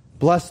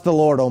 bless the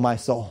Lord, O my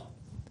soul,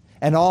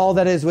 and all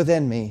that is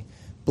within me.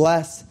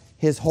 Bless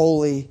his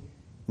holy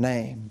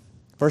name.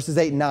 Verses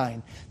 8 and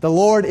 9. The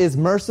Lord is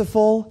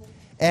merciful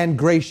and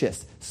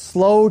gracious,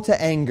 slow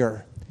to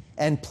anger,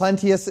 and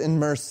plenteous in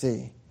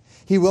mercy.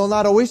 He will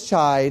not always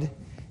chide,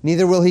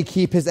 neither will he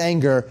keep his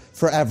anger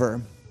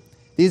forever.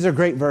 These are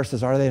great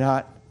verses, are they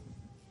not?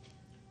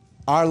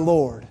 Our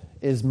Lord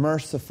is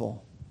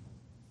merciful,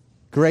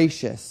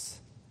 gracious,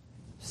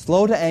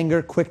 slow to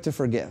anger, quick to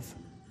forgive.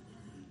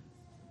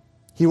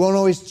 He won't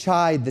always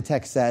chide, the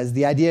text says.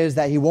 The idea is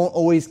that he won't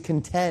always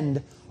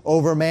contend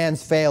over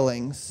man's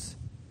failings.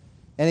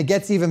 And it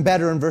gets even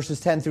better in verses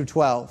 10 through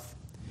 12.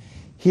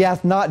 He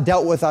hath not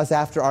dealt with us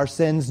after our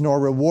sins, nor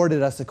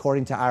rewarded us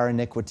according to our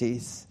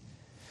iniquities.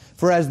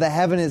 For as the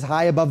heaven is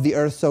high above the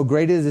earth, so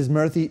great is his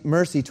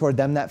mercy toward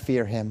them that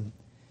fear him.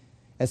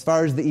 As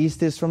far as the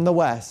east is from the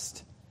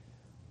west,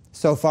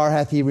 so far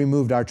hath he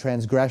removed our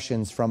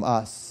transgressions from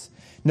us.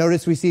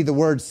 Notice we see the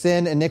word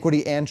sin,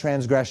 iniquity, and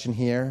transgression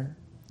here.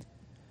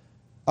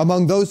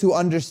 Among those who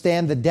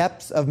understand the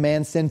depths of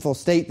man's sinful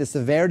state, the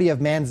severity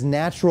of man's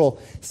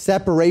natural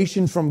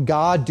separation from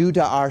God due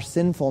to our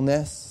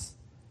sinfulness,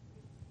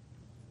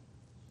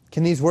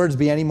 can these words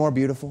be any more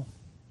beautiful?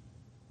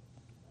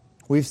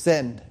 We've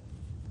sinned.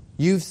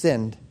 You've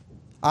sinned.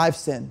 I've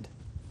sinned.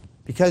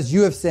 Because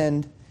you have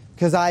sinned,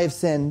 because I have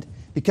sinned,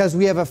 because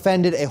we have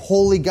offended a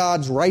holy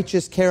God's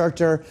righteous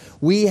character,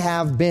 we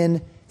have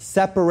been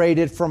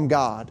separated from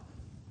God.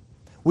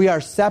 We are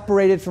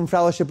separated from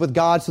fellowship with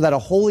God so that a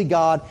holy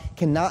God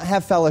cannot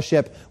have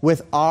fellowship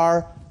with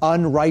our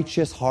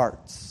unrighteous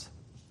hearts.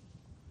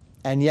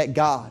 And yet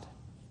God,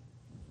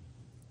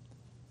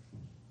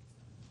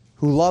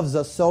 who loves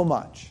us so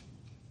much,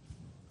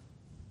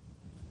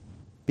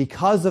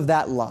 because of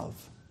that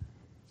love,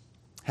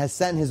 has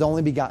sent His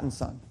only begotten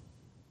Son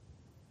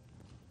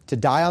to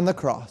die on the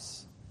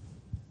cross.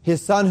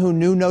 His Son who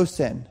knew no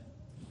sin.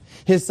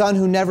 His Son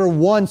who never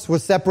once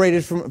was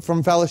separated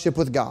from fellowship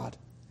with God.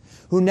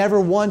 Who never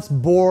once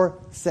bore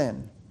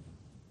sin.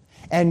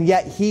 And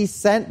yet He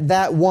sent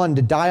that one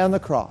to die on the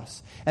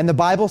cross. And the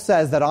Bible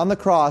says that on the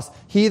cross,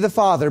 He, the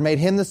Father, made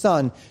Him, the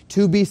Son,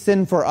 to be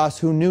sin for us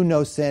who knew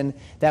no sin,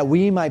 that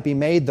we might be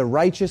made the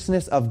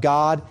righteousness of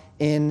God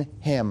in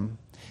Him.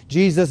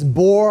 Jesus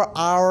bore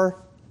our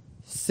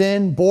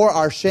sin, bore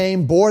our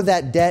shame, bore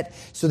that debt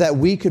so that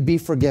we could be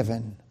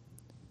forgiven.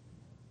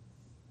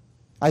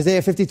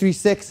 Isaiah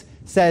 53:6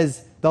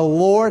 says, "The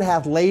Lord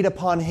hath laid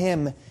upon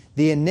Him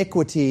the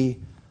iniquity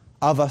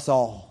of us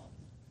all."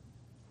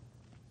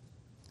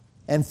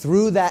 And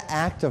through that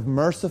act of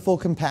merciful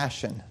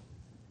compassion,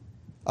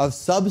 of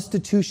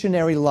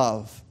substitutionary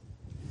love,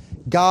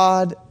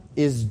 God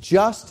is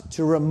just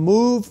to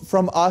remove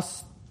from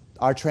us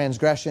our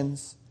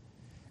transgressions.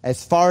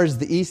 As far as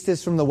the east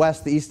is from the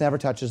west never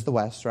touches the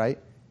west, right?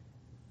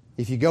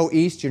 If you go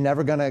east, you're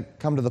never going to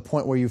come to the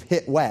point where you've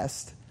hit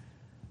west.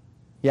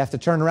 You have to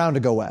turn around to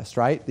go west,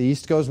 right? The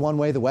east goes one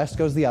way, the west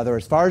goes the other.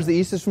 As far as the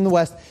east is from the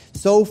west,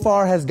 so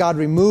far has God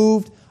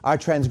removed our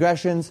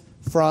transgressions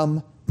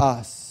from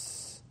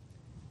us.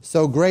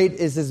 So great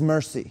is His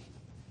mercy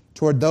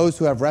toward those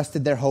who have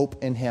rested their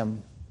hope in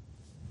Him.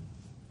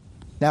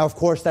 Now, of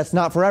course, that's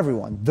not for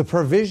everyone. The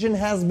provision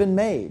has been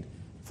made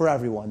for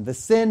everyone. The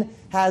sin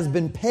has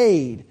been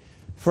paid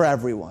for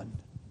everyone.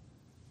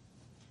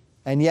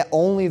 And yet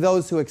only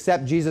those who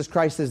accept Jesus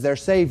Christ as their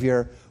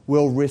Savior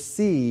will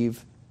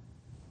receive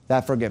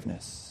that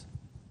forgiveness.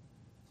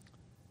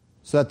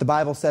 So that the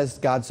Bible says,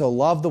 God so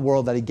loved the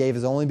world that He gave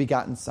His only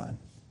begotten Son,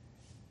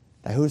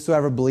 that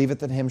whosoever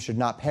believeth in Him should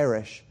not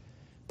perish,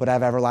 but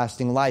have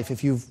everlasting life.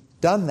 If you've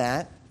done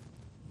that,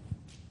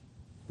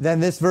 then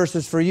this verse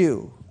is for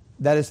you.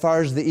 That as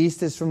far as the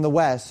east is from the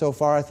west, so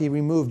far hath He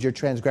removed your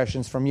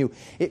transgressions from you.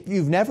 If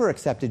you've never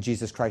accepted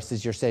Jesus Christ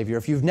as your Savior,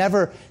 if you've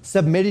never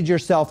submitted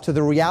yourself to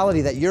the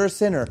reality that you're a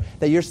sinner,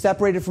 that you're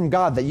separated from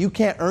God, that you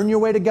can't earn your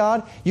way to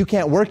God, you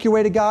can't work your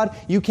way to God,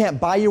 you can't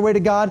buy your way to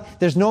God,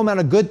 there's no amount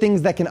of good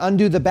things that can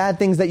undo the bad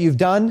things that you've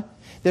done,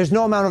 there's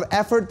no amount of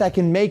effort that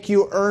can make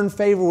you earn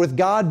favor with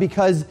God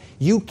because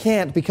you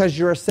can't, because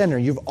you're a sinner.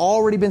 You've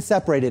already been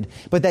separated,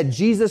 but that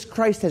Jesus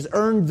Christ has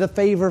earned the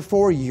favor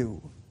for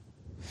you.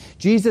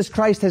 Jesus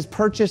Christ has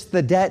purchased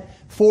the debt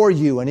for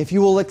you. And if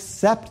you will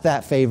accept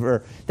that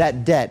favor,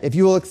 that debt, if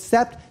you will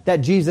accept that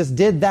Jesus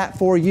did that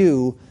for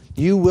you,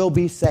 you will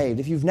be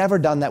saved. If you've never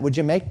done that, would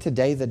you make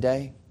today the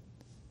day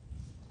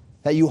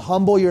that you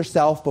humble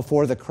yourself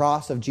before the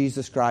cross of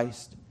Jesus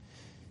Christ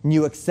and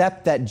you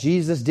accept that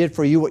Jesus did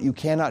for you what you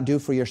cannot do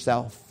for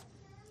yourself,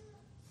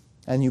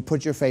 and you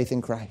put your faith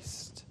in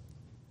Christ?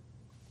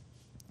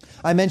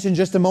 I mentioned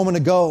just a moment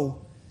ago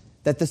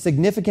that the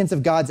significance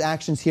of God's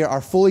actions here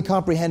are fully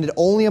comprehended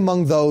only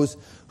among those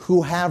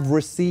who have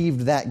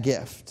received that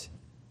gift.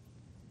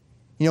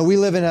 You know, we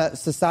live in a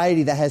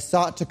society that has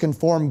sought to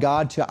conform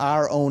God to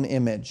our own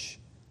image,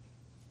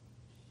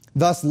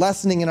 thus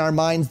lessening in our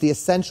minds the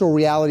essential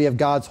reality of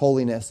God's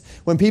holiness.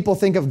 When people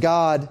think of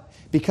God,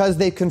 because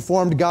they've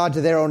conformed God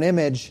to their own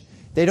image,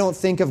 they don't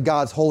think of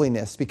God's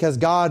holiness. Because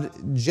God,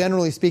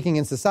 generally speaking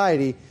in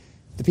society,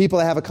 the people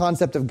that have a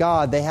concept of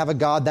God, they have a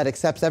God that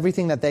accepts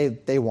everything that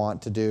they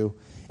want to do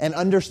and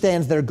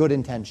understands their good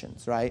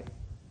intentions, right?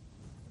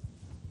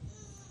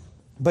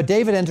 But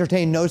David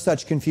entertained no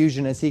such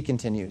confusion as he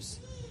continues.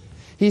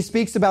 He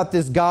speaks about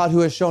this God who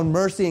has shown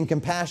mercy and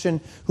compassion,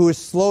 who is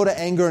slow to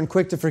anger and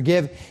quick to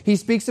forgive. He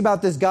speaks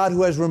about this God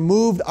who has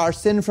removed our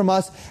sin from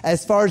us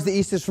as far as the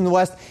east is from the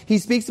west. He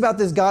speaks about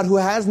this God who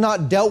has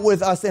not dealt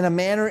with us in a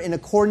manner in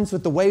accordance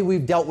with the way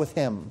we've dealt with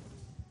Him.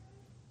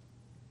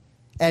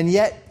 And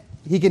yet,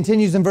 he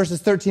continues in verses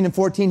 13 and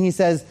 14, he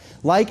says,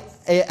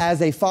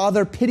 as a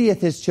father pitieth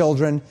his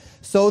children,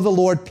 so the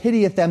Lord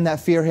pitieth them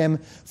that fear Him,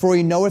 for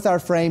He knoweth our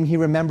frame, He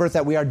remembereth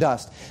that we are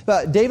dust.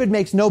 But David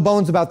makes no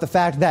bones about the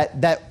fact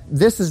that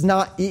this is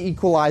not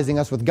equalizing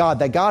us with God,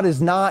 that God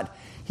is not,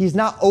 He's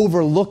not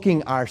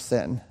overlooking our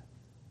sin.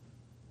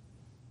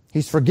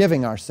 He's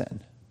forgiving our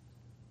sin.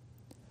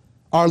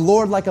 Our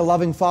Lord, like a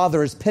loving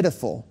Father, is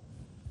pitiful.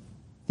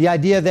 The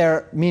idea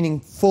there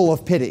meaning full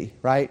of pity,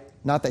 right?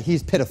 Not that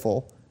He's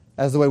pitiful,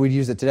 as the way we'd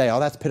use it today. Oh,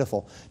 that's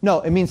pitiful. No,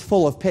 it means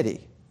full of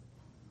pity.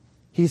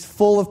 He's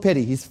full of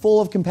pity. He's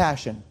full of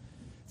compassion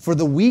for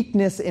the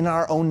weakness in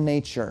our own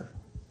nature.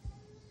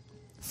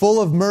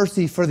 Full of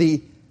mercy for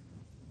the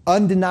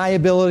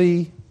undeniable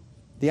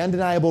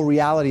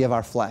reality of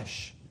our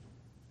flesh.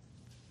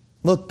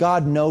 Look,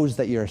 God knows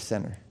that you're a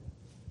sinner.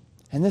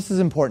 And this is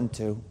important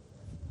too.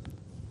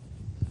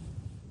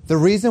 The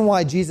reason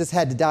why Jesus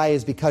had to die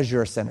is because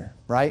you're a sinner,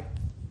 right?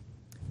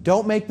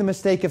 Don't make the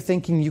mistake of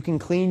thinking you can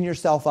clean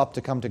yourself up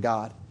to come to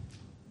God.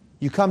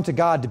 You come to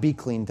God to be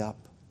cleaned up.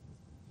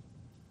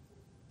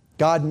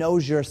 God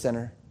knows you're a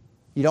sinner.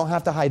 You don't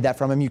have to hide that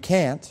from Him. You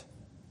can't.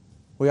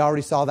 We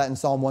already saw that in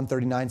Psalm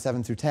 139,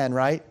 7 through 10,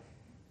 right?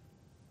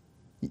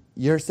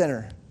 You're a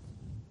sinner.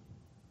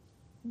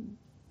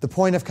 The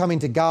point of coming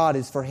to God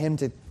is for Him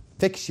to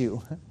fix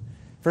you,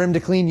 for Him to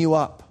clean you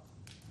up.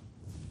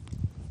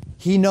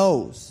 He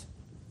knows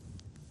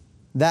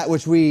that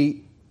which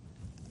we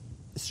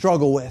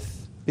struggle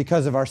with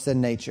because of our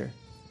sin nature.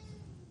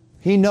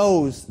 He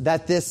knows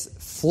that this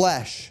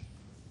flesh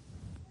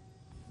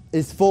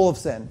is full of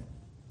sin.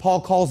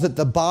 Paul calls it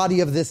the body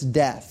of this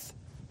death.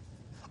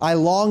 I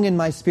long in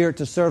my spirit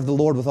to serve the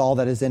Lord with all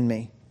that is in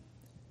me.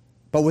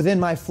 But within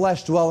my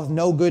flesh dwelleth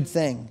no good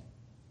thing.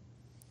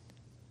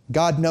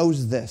 God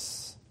knows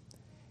this.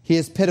 He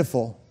is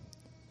pitiful.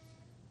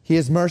 He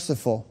is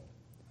merciful.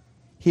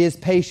 He is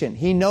patient.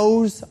 He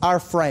knows our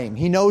frame.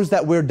 He knows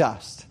that we're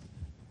dust.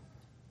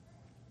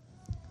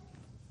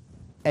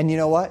 And you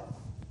know what?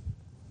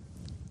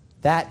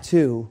 That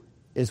too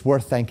is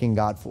worth thanking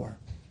God for.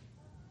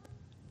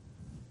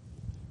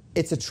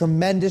 It's a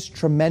tremendous,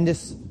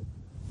 tremendous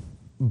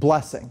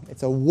blessing.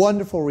 It's a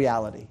wonderful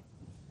reality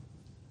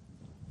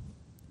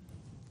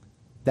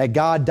that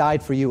God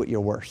died for you at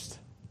your worst,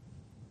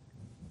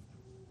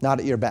 not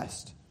at your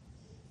best.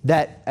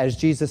 That, as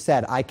Jesus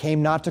said, I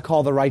came not to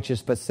call the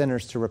righteous, but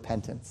sinners to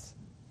repentance.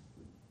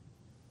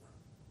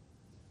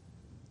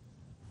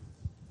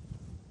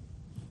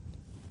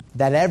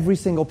 That every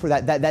single,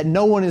 that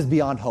no one is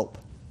beyond hope.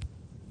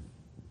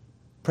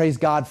 Praise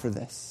God for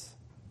this.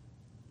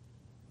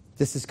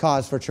 This is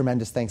cause for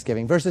tremendous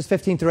thanksgiving. Verses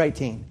 15 through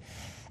 18.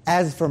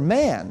 As for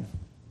man,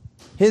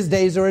 his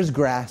days are as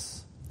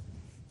grass,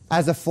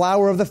 as a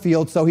flower of the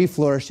field, so he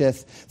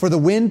flourisheth. For the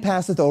wind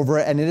passeth over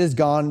it, and it is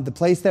gone. The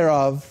place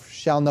thereof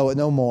shall know it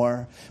no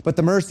more. But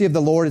the mercy of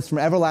the Lord is from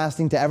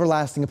everlasting to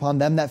everlasting upon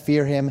them that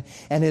fear him,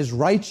 and his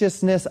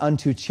righteousness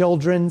unto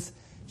children's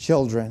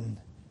children,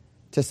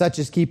 to such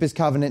as keep his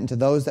covenant, and to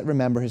those that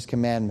remember his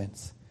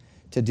commandments,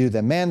 to do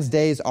them. Man's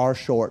days are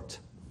short.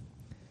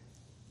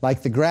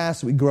 Like the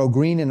grass, we grow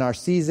green in our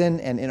season,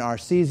 and in our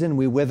season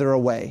we wither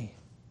away.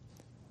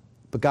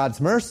 But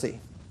God's mercy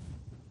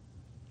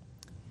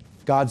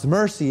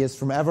is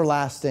from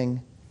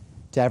everlasting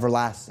to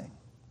everlasting.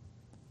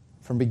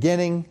 From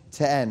beginning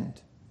to end.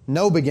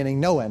 No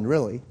beginning, no end,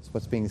 really, is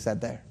what's being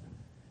said there.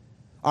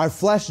 Our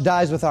flesh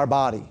dies with our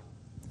body.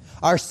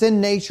 Our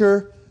sin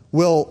nature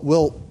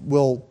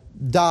will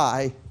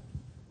die,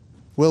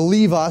 will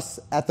leave us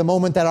at the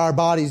moment that our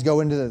bodies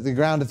go into the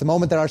ground, at the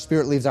moment that our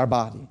spirit leaves our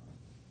body.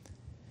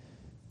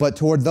 But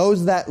toward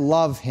those that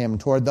love him,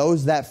 toward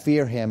those that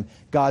fear him,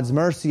 God's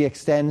mercy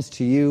extends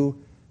to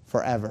you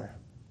forever.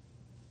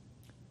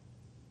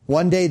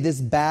 One day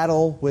this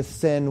battle with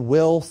sin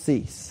will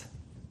cease.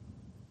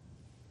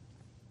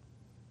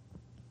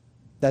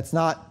 That's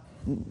not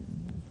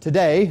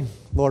today,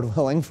 Lord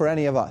willing, for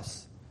any of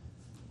us.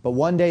 But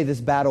one day this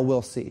battle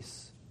will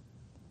cease.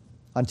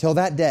 Until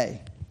that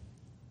day,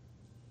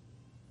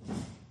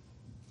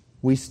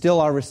 we still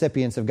are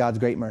recipients of God's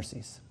great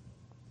mercies.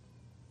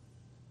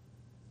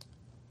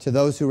 To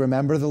those who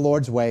remember the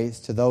Lord's ways,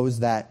 to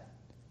those that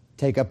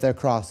take up their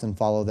cross and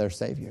follow their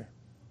Savior.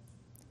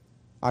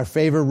 Our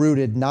favor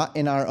rooted not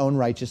in our own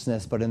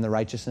righteousness, but in the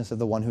righteousness of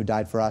the one who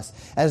died for us.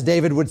 As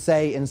David would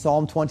say in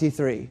Psalm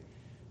 23,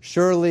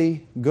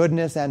 surely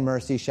goodness and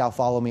mercy shall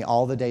follow me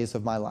all the days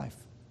of my life,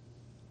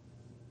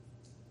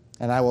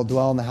 and I will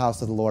dwell in the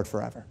house of the Lord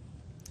forever.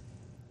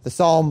 The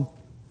Psalm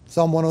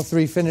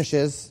 103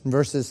 finishes in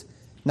verses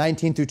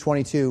 19 through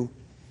 22.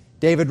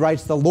 David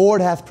writes, the Lord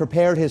hath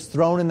prepared his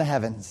throne in the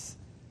heavens,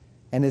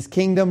 and his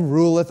kingdom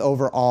ruleth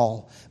over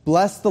all.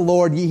 Bless the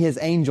Lord, ye his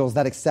angels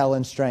that excel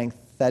in strength,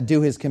 that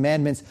do his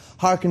commandments,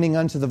 hearkening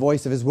unto the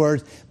voice of his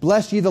words.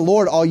 Bless ye the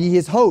Lord, all ye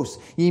his hosts,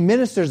 ye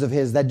ministers of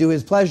his that do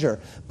his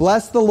pleasure.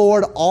 Bless the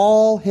Lord,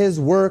 all his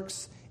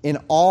works in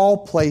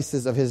all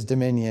places of his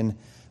dominion.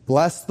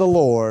 Bless the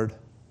Lord,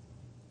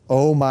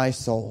 O my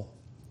soul.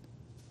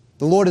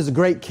 The Lord is a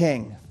great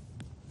king.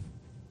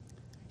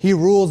 He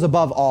rules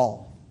above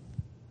all.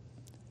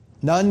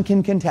 None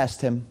can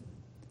contest him.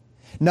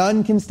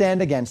 None can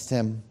stand against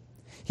him.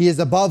 He is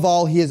above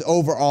all, he is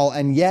over all,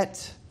 and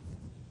yet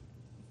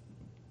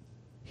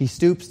he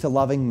stoops to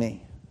loving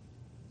me.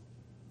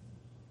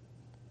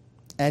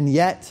 And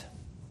yet,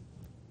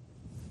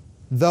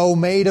 though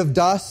made of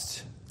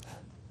dust,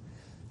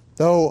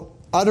 though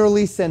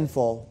utterly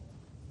sinful,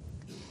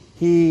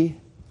 he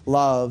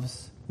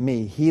loves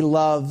me. He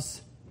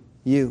loves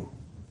you.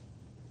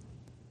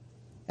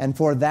 And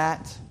for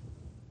that,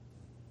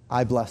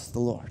 I bless the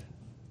Lord.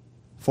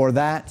 For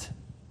that,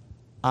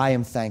 I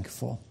am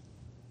thankful.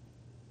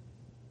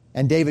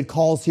 And David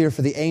calls here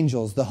for the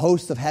angels, the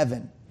hosts of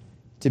heaven,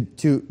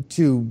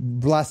 to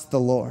bless the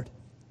Lord.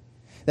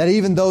 That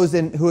even those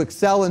who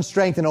excel in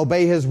strength and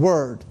obey his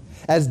word,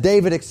 as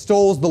David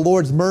extols the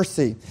Lord's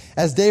mercy,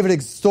 as David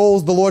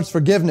extols the Lord's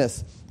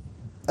forgiveness,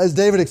 as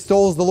David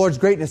extols the Lord's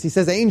greatness, he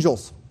says,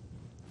 angels,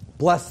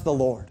 bless the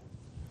Lord.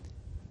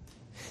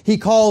 He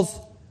calls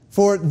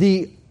for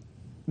the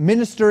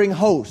ministering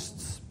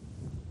hosts.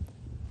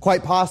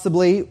 Quite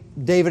possibly,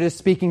 David is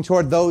speaking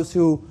toward those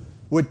who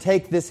would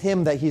take this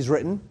hymn that he's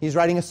written. He's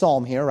writing a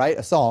psalm here, right?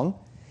 A song.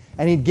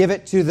 And he'd give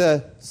it to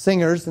the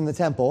singers in the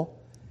temple,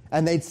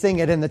 and they'd sing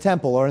it in the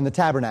temple or in the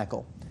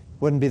tabernacle.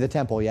 Wouldn't be the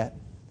temple yet.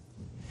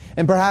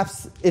 And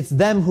perhaps it's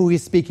them who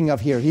he's speaking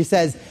of here. He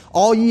says,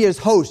 all ye as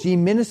hosts, ye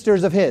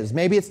ministers of his.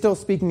 Maybe it's still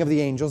speaking of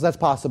the angels. That's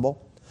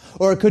possible.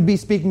 Or it could be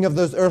speaking of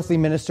those earthly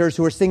ministers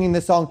who are singing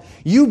this song,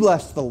 you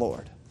bless the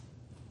Lord,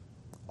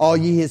 all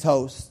ye his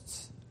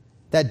hosts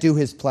that do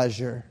his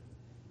pleasure.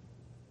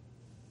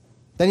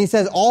 Then he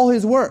says, all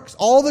his works,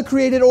 all the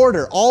created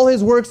order, all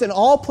his works in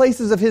all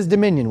places of his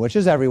dominion, which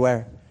is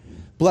everywhere.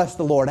 Bless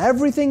the Lord.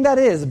 Everything that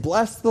is,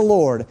 bless the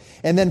Lord.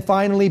 And then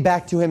finally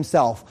back to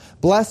himself.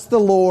 Bless the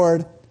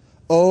Lord,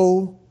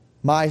 O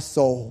my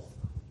soul.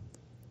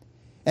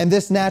 And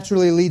this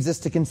naturally leads us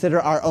to consider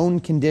our own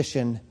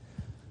condition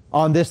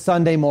on this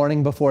Sunday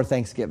morning before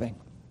Thanksgiving.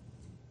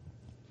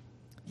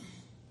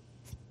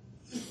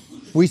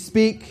 We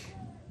speak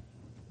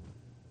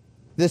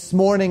this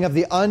morning of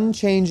the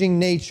unchanging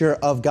nature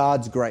of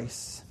God's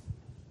grace.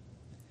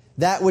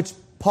 That which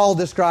Paul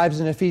describes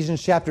in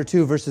Ephesians chapter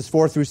 2, verses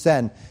 4 through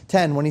 10,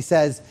 when he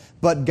says,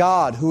 but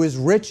God, who is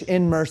rich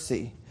in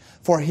mercy,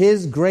 for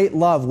his great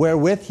love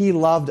wherewith he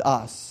loved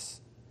us,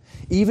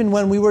 even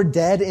when we were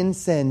dead in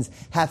sins,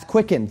 hath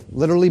quickened,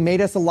 literally made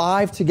us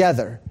alive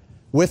together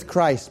with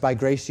Christ, by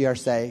grace ye are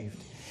saved,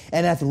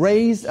 and hath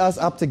raised us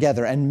up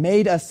together and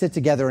made us sit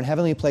together in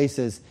heavenly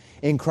places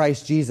in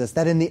Christ Jesus,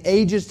 that in the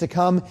ages to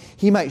come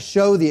he might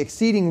show the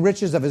exceeding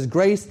riches of his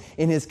grace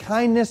in his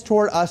kindness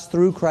toward us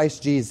through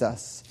Christ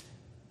Jesus.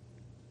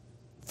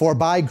 For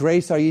by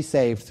grace are ye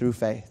saved through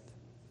faith,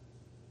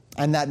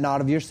 and that not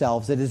of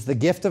yourselves. It is the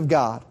gift of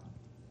God,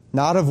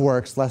 not of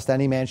works, lest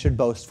any man should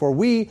boast. For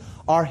we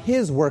are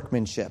his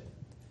workmanship,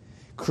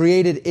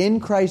 created in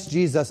Christ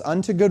Jesus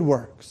unto good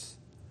works,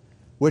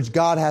 which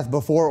God hath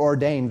before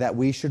ordained that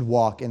we should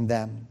walk in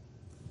them.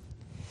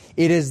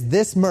 It is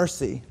this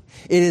mercy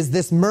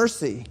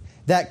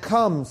that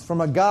comes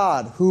from a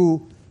God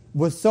who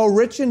was so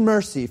rich in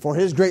mercy, for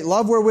his great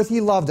love wherewith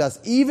he loved us,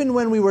 even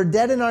when we were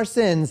dead in our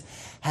sins,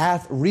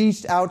 hath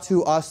reached out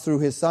to us through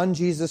his Son,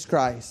 Jesus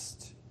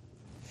Christ,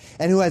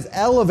 and who has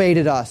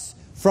elevated us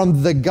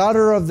from the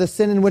gutter of the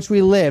sin in which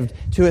we lived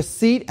to a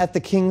seat at the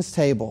King's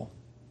table,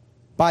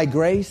 by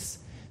grace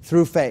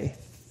through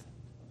faith,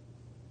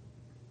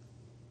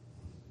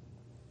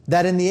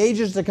 that in the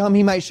ages to come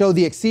he might show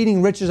the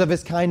exceeding riches of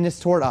his kindness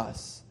toward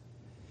us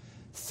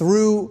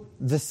through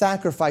the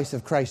sacrifice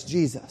of Christ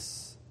Jesus.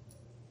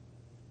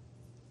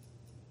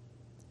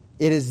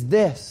 It is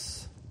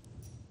this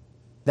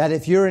that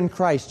if you're in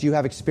Christ, you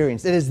have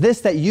experienced. It is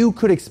this that you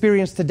could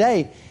experience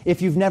today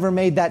if you've never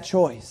made that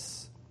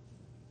choice.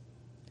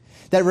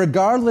 That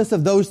regardless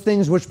of those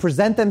things which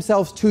present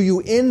themselves to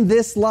you in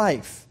this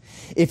life,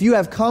 if you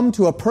have come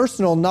to a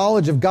personal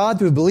knowledge of God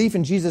through belief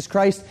in Jesus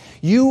Christ,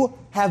 you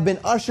have been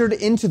ushered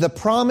into the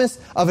promise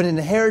of an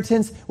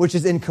inheritance which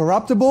is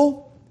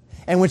incorruptible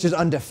and which is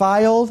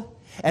undefiled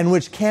and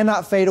which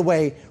cannot fade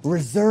away,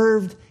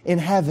 reserved in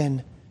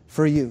heaven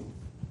for you.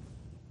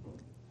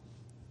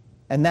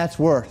 And that's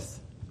worth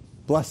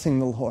blessing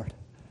the Lord.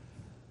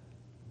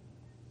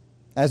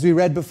 As we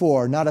read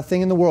before, not a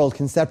thing in the world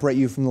can separate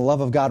you from the love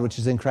of God which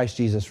is in Christ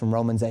Jesus, from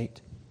Romans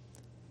 8.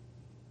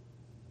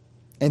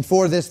 And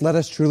for this, let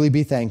us truly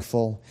be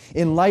thankful.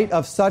 In light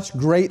of such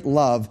great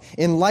love,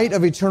 in light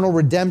of eternal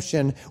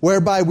redemption,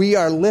 whereby we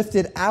are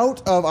lifted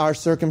out of our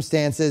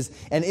circumstances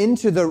and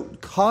into the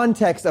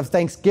context of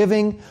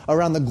thanksgiving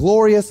around the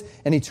glorious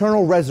and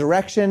eternal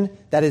resurrection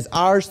that is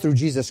ours through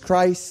Jesus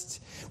Christ,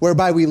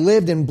 whereby we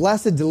lived in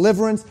blessed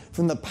deliverance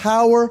from the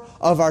power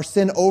of our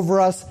sin over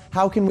us,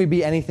 how can we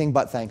be anything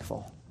but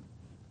thankful?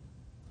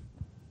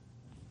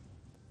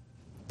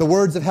 The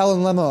words of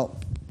Helen Lemo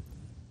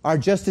are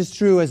just as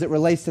true as it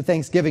relates to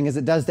Thanksgiving as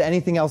it does to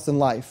anything else in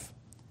life.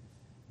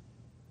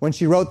 When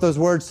she wrote those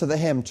words to the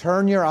hymn,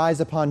 "Turn your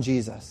eyes upon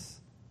Jesus,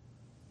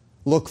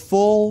 look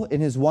full in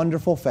his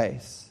wonderful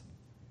face,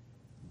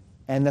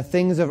 and the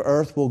things of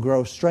earth will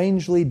grow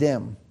strangely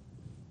dim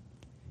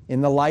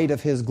in the light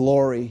of his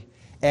glory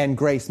and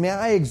grace." May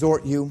I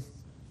exhort you,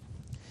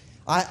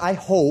 I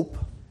hope,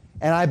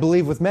 and I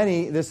believe with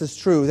many this is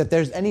true, that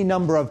there's any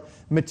number of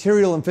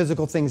material and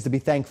physical things to be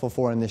thankful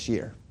for in this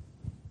year.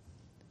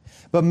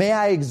 But may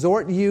I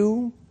exhort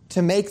you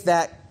to make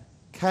that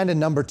kind of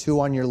number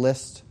 2 on your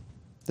list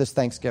this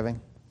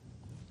Thanksgiving.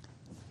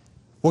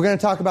 We're going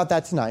to talk about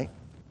that tonight.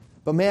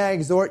 But may I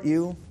exhort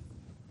you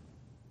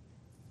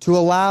to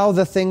allow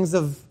the things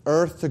of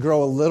earth to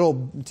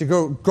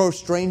grow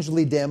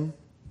strangely dim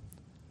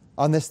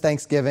on this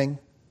Thanksgiving,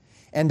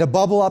 and to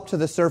bubble up to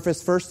the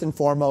surface, first and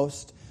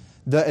foremost,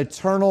 the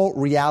eternal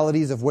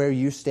realities of where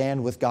you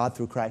stand with God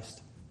through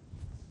Christ.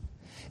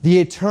 The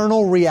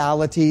eternal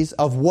realities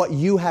of what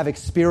you have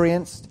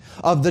experienced,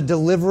 of the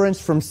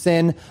deliverance from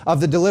sin, of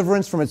the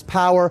deliverance from its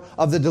power,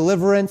 of the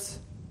deliverance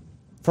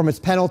from its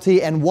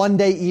penalty, and one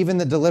day even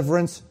the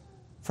deliverance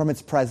from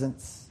its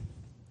presence.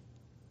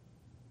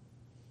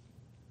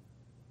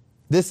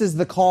 This is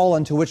the call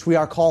unto which we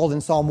are called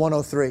in Psalm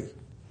 103.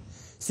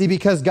 See,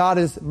 because God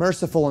is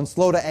merciful and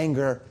slow to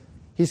anger,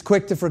 He's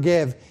quick to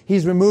forgive.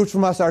 He's removed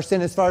from us our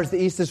sin as far as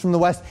the east is from the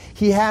west.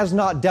 He has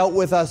not dealt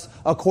with us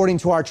according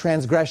to our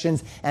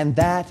transgressions, and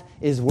that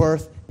is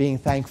worth being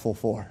thankful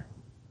for.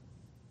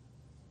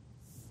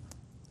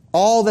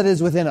 All that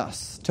is within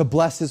us to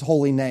bless His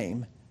holy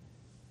name,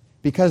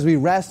 because we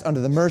rest under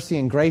the mercy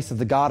and grace of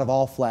the God of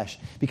all flesh,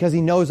 because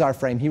He knows our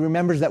frame. He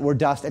remembers that we're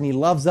dust, and He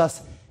loves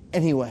us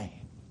anyway.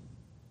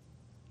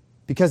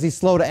 Because He's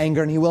slow to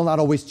anger and He will not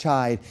always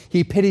chide.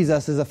 He pities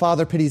us as a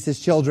father pities his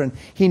children.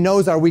 He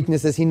knows our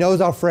weaknesses. He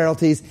knows our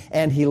frailties.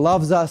 And He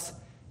loves us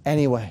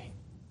anyway.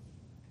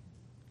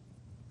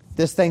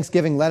 This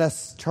Thanksgiving, let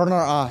us turn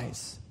our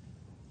eyes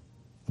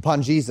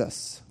upon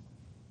Jesus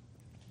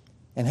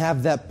and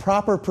have that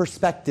proper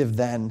perspective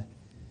then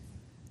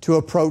to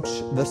approach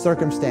the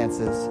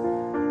circumstances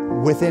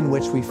within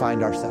which we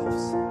find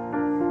ourselves.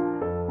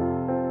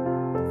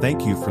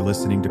 Thank you for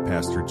listening to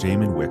Pastor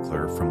Jamin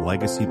Wickler from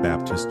Legacy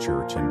Baptist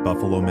Church in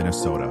Buffalo,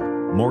 Minnesota.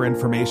 More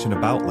information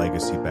about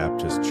Legacy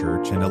Baptist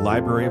Church and a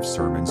library of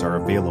sermons are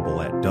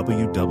available at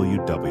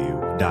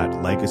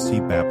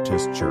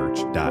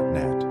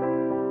www.legacybaptistchurch.net.